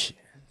crazy and shit.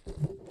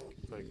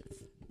 Like,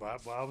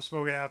 while I was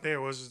smoking out there,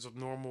 it was just a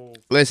normal.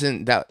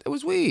 Listen, it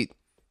was weed.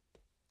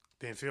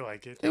 Didn't feel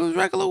like it. It was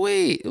regular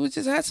weed. It was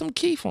just had some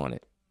keef on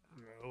it.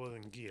 It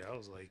wasn't ghee. I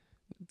was like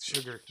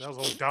sugar. That was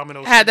old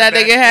Domino. Had that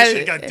nigga had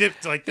it got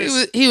dipped like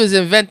this. He was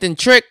inventing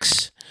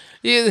tricks.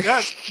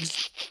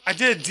 I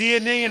did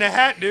DNA in a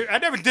hat, dude. I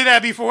never did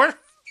that before.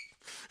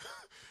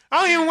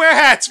 I don't even wear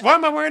hats. Why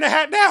am I wearing a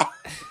hat now?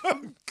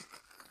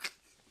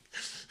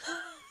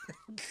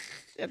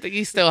 I think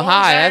he's still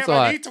high. That's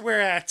why. I need to wear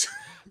hats.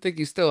 I think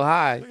he's still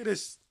high. Look at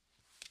this.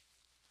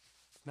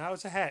 Now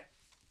it's a hat.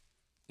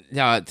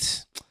 Yeah,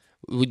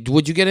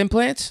 would you get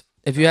implants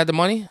if you had the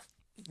money?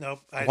 Nope.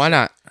 Why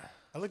not?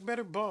 I look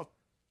better bald.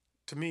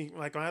 To me,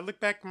 like when I look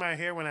back at my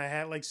hair when I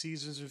had like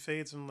seasons and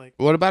fades, I'm like.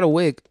 What about a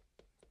wig?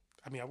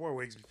 I mean, I wore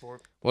wigs before.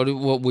 What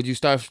would you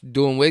start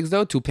doing wigs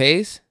though?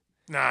 Toupees?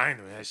 Nah, I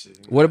know that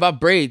shit. What about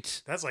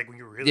braids? That's like when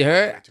you really. You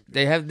heard?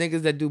 They have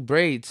niggas that do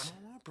braids.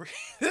 I don't want braids.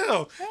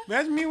 No,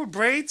 imagine me with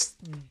braids.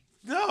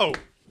 No.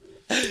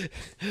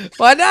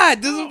 Why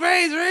not? Do some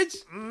braids, Rich.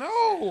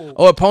 No.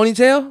 Or a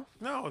ponytail?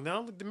 No, now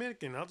I'm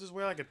Dominican. I'll just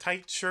wear like a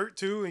tight shirt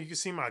too, and you can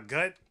see my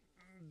gut.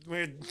 Yo,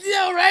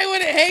 right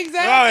when it hangs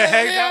out. Oh, it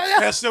hangs out.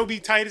 That'll still be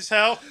tight as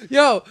hell.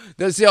 Yo,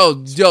 That's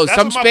some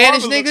Spanish barber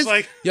looks niggas.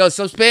 like. Yo,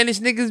 some Spanish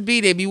niggas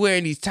they be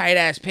wearing these tight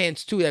ass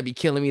pants too. That be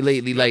killing me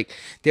lately. Like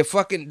they're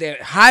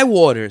high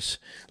waters.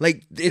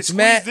 Like it's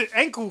mad. The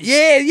ankles.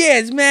 Yeah,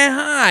 it's mad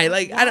high.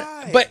 Like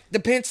Why? but the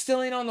pants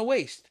still ain't on the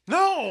waist.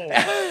 No.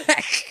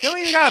 You don't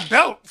even got a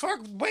belt. Fuck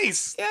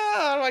waist. Yeah,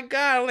 oh my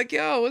god. I'm like,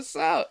 yo, what's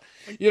up?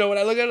 You know, when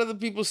I look at other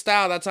people's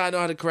style, that's how I know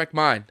how to correct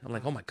mine. I'm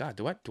like, oh my god,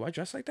 do I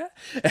dress like that?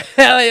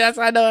 Like, that's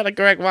how I know how to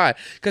correct mine.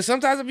 Because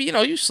sometimes I be,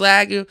 you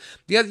slag you.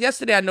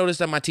 Yesterday I noticed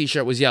that my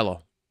t-shirt was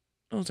yellow.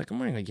 I was like, I'm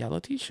wearing a yellow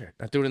t-shirt.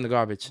 I threw it in the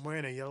garbage. I'm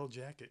wearing a yellow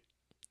jacket.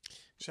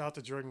 Shout out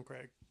to Jordan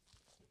Craig.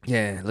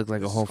 Yeah, it looked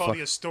like This a whole is called fuck.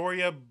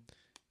 the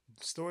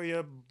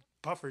Astoria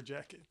puffer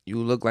jacket. You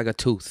look like a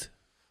tooth.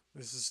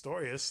 This is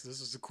Astoria. This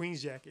is the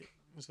Queen's jacket.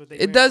 That's what they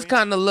It wear does in Queens.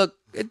 kind of look.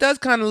 It does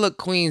kind of look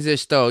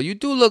Queens-ish though. You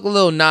do look a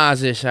little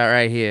Nas-ish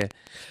right here.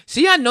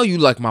 See, I know you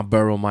like my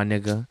borough, my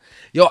nigga.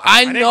 Yo,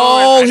 I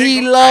know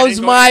he loves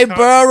my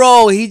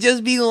borough. He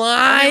just be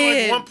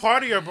lying. Like one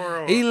part of your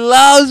borough. He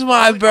loves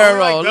my borough.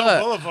 Like Bell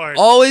Look, Boulevard.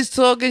 always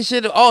talking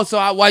shit. Oh,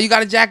 so why you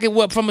got a jacket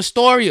from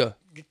Astoria?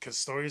 Because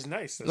Astoria's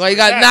nice. That's Well, you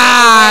what got it's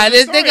at.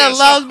 this nigga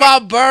loves my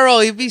borough.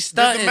 He be There's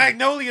stunting. the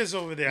Magnolias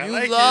over there. I You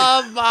like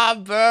love my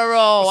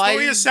borough.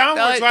 Astoria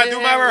Soundworks, where I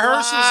do my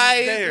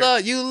rehearsals there.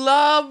 Look, you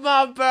love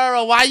my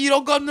borough. Why you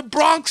don't go to the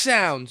Bronx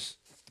Sounds?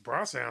 The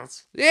Bronx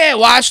Sounds. Yeah,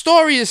 why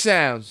Astoria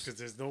Sounds? Because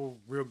there's no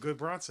real good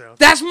Bronx Sounds.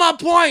 That's my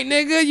point,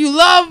 nigga. You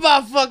love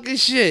my fucking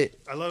shit.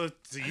 I love it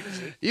to use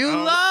it. You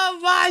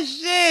love my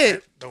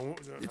shit.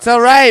 It's I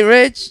all right,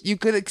 Rich. You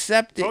could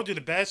accept told it. you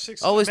the bad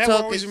chicks. Always We're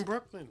talking- always in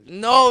Brooklyn.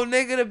 No,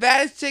 nigga, the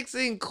baddest chicks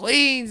in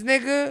Queens,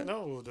 nigga.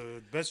 No,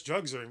 the best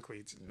drugs are in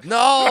Queens.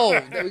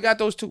 No, we got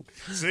those too.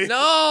 See?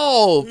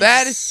 No,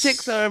 baddest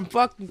chicks are in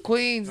fucking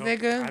Queens, No,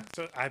 nigga.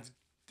 I've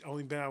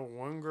only been out with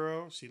one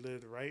girl. She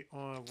lived right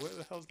on where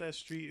the hell's that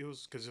street? It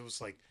was because it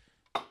was like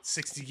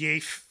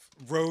 68th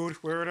Road.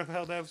 Where the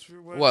hell that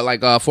street was? What,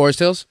 like Forest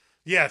Hills?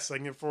 Yes, like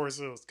in Forest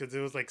Hills, because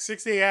it was like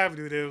 68th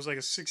Avenue. There was like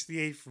a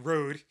 68th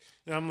Road,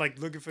 and I'm like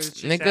looking for the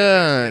chicks.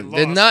 Nigga,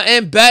 there's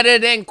nothing better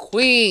than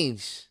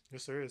Queens.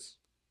 Yes, there is.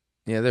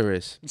 Yeah, there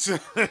is.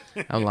 What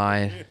I'm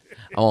lying.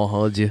 I won't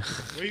hold you.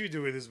 are you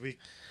doing this week?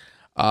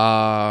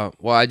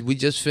 We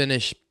just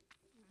finished.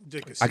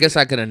 I guess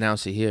I could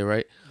announce it here,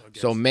 right?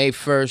 So May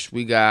 1st,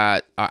 we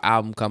got our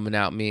album coming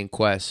out, me and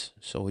Quest.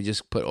 So we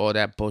just put all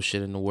that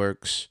bullshit in the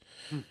works.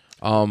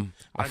 I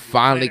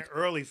finally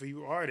early for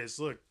you artists.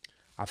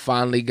 I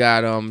finally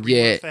got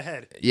months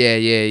ahead.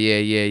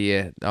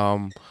 Yeah.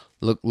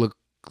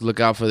 Look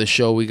out for the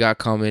show we got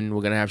coming.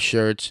 We're gonna have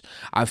shirts.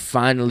 I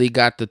finally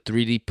got the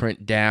 3D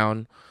print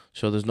down,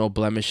 so there's no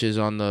blemishes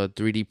on the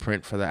 3D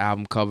print for the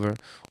album cover.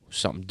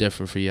 Something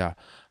different for y'all.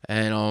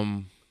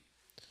 And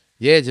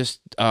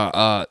just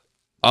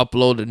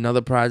upload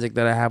another project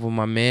that I have with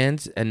my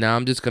mans, and now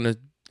I'm just gonna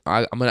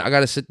I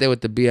gotta sit there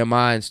with the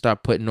BMI and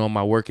start putting all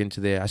my work into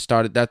there. I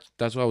started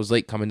that's why I was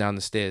late coming down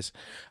the stairs.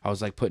 I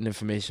was like putting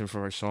information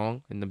for a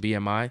song in the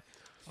BMI.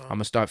 I'm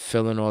gonna start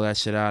filling all that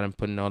shit out and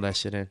putting all that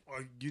shit in.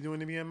 Are you doing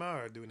the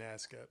BMI or doing the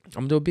ASCAP?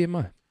 I'm doing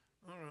BMI.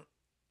 All right.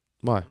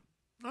 Why?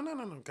 No.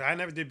 'Cause I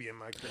never did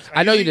BMI.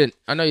 I know you didn't.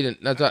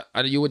 That's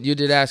what, you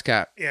did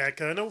ASCAP. Yeah,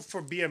 because I know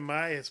for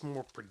BMI, it's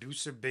more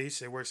producer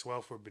based. It works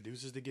well for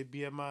producers to get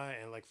BMI,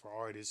 and like for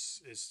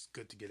artists, it's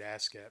good to get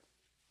ASCAP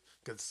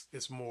because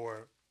it's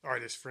more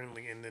artist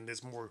friendly, and then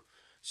there's more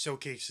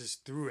showcases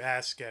through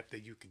ASCAP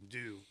that you can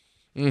do.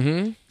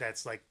 Mm-hmm.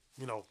 That's like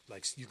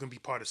like you can be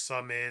part of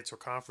summits or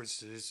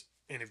conferences,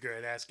 and if you're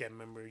an ASCAP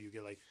member, you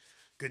get like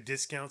good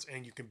discounts,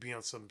 and you can be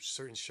on some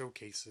certain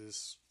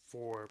showcases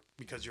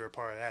because you're a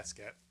part of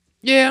ASCAP.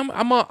 Yeah,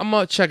 I'm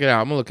gonna check it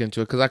out. I'm gonna look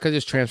into it because I could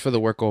just transfer the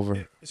work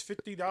over. It's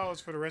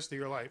 $50 for the rest of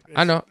your life.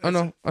 I know.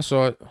 I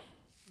saw it.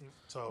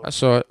 So I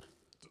saw it.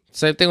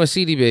 Same thing with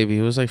CD Baby.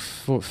 It was like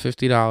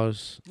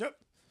 $50. yep.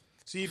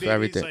 See, For baby,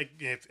 everything. it's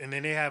like, and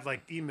then they have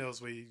like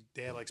emails where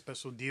they have like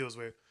special deals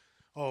where,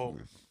 oh,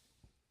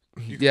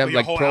 you can Yeah, put your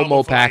like whole album promo for,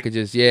 like,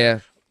 packages. Yeah.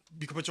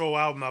 you can put your whole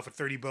album out for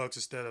 $30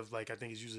 instead of like I think it's usually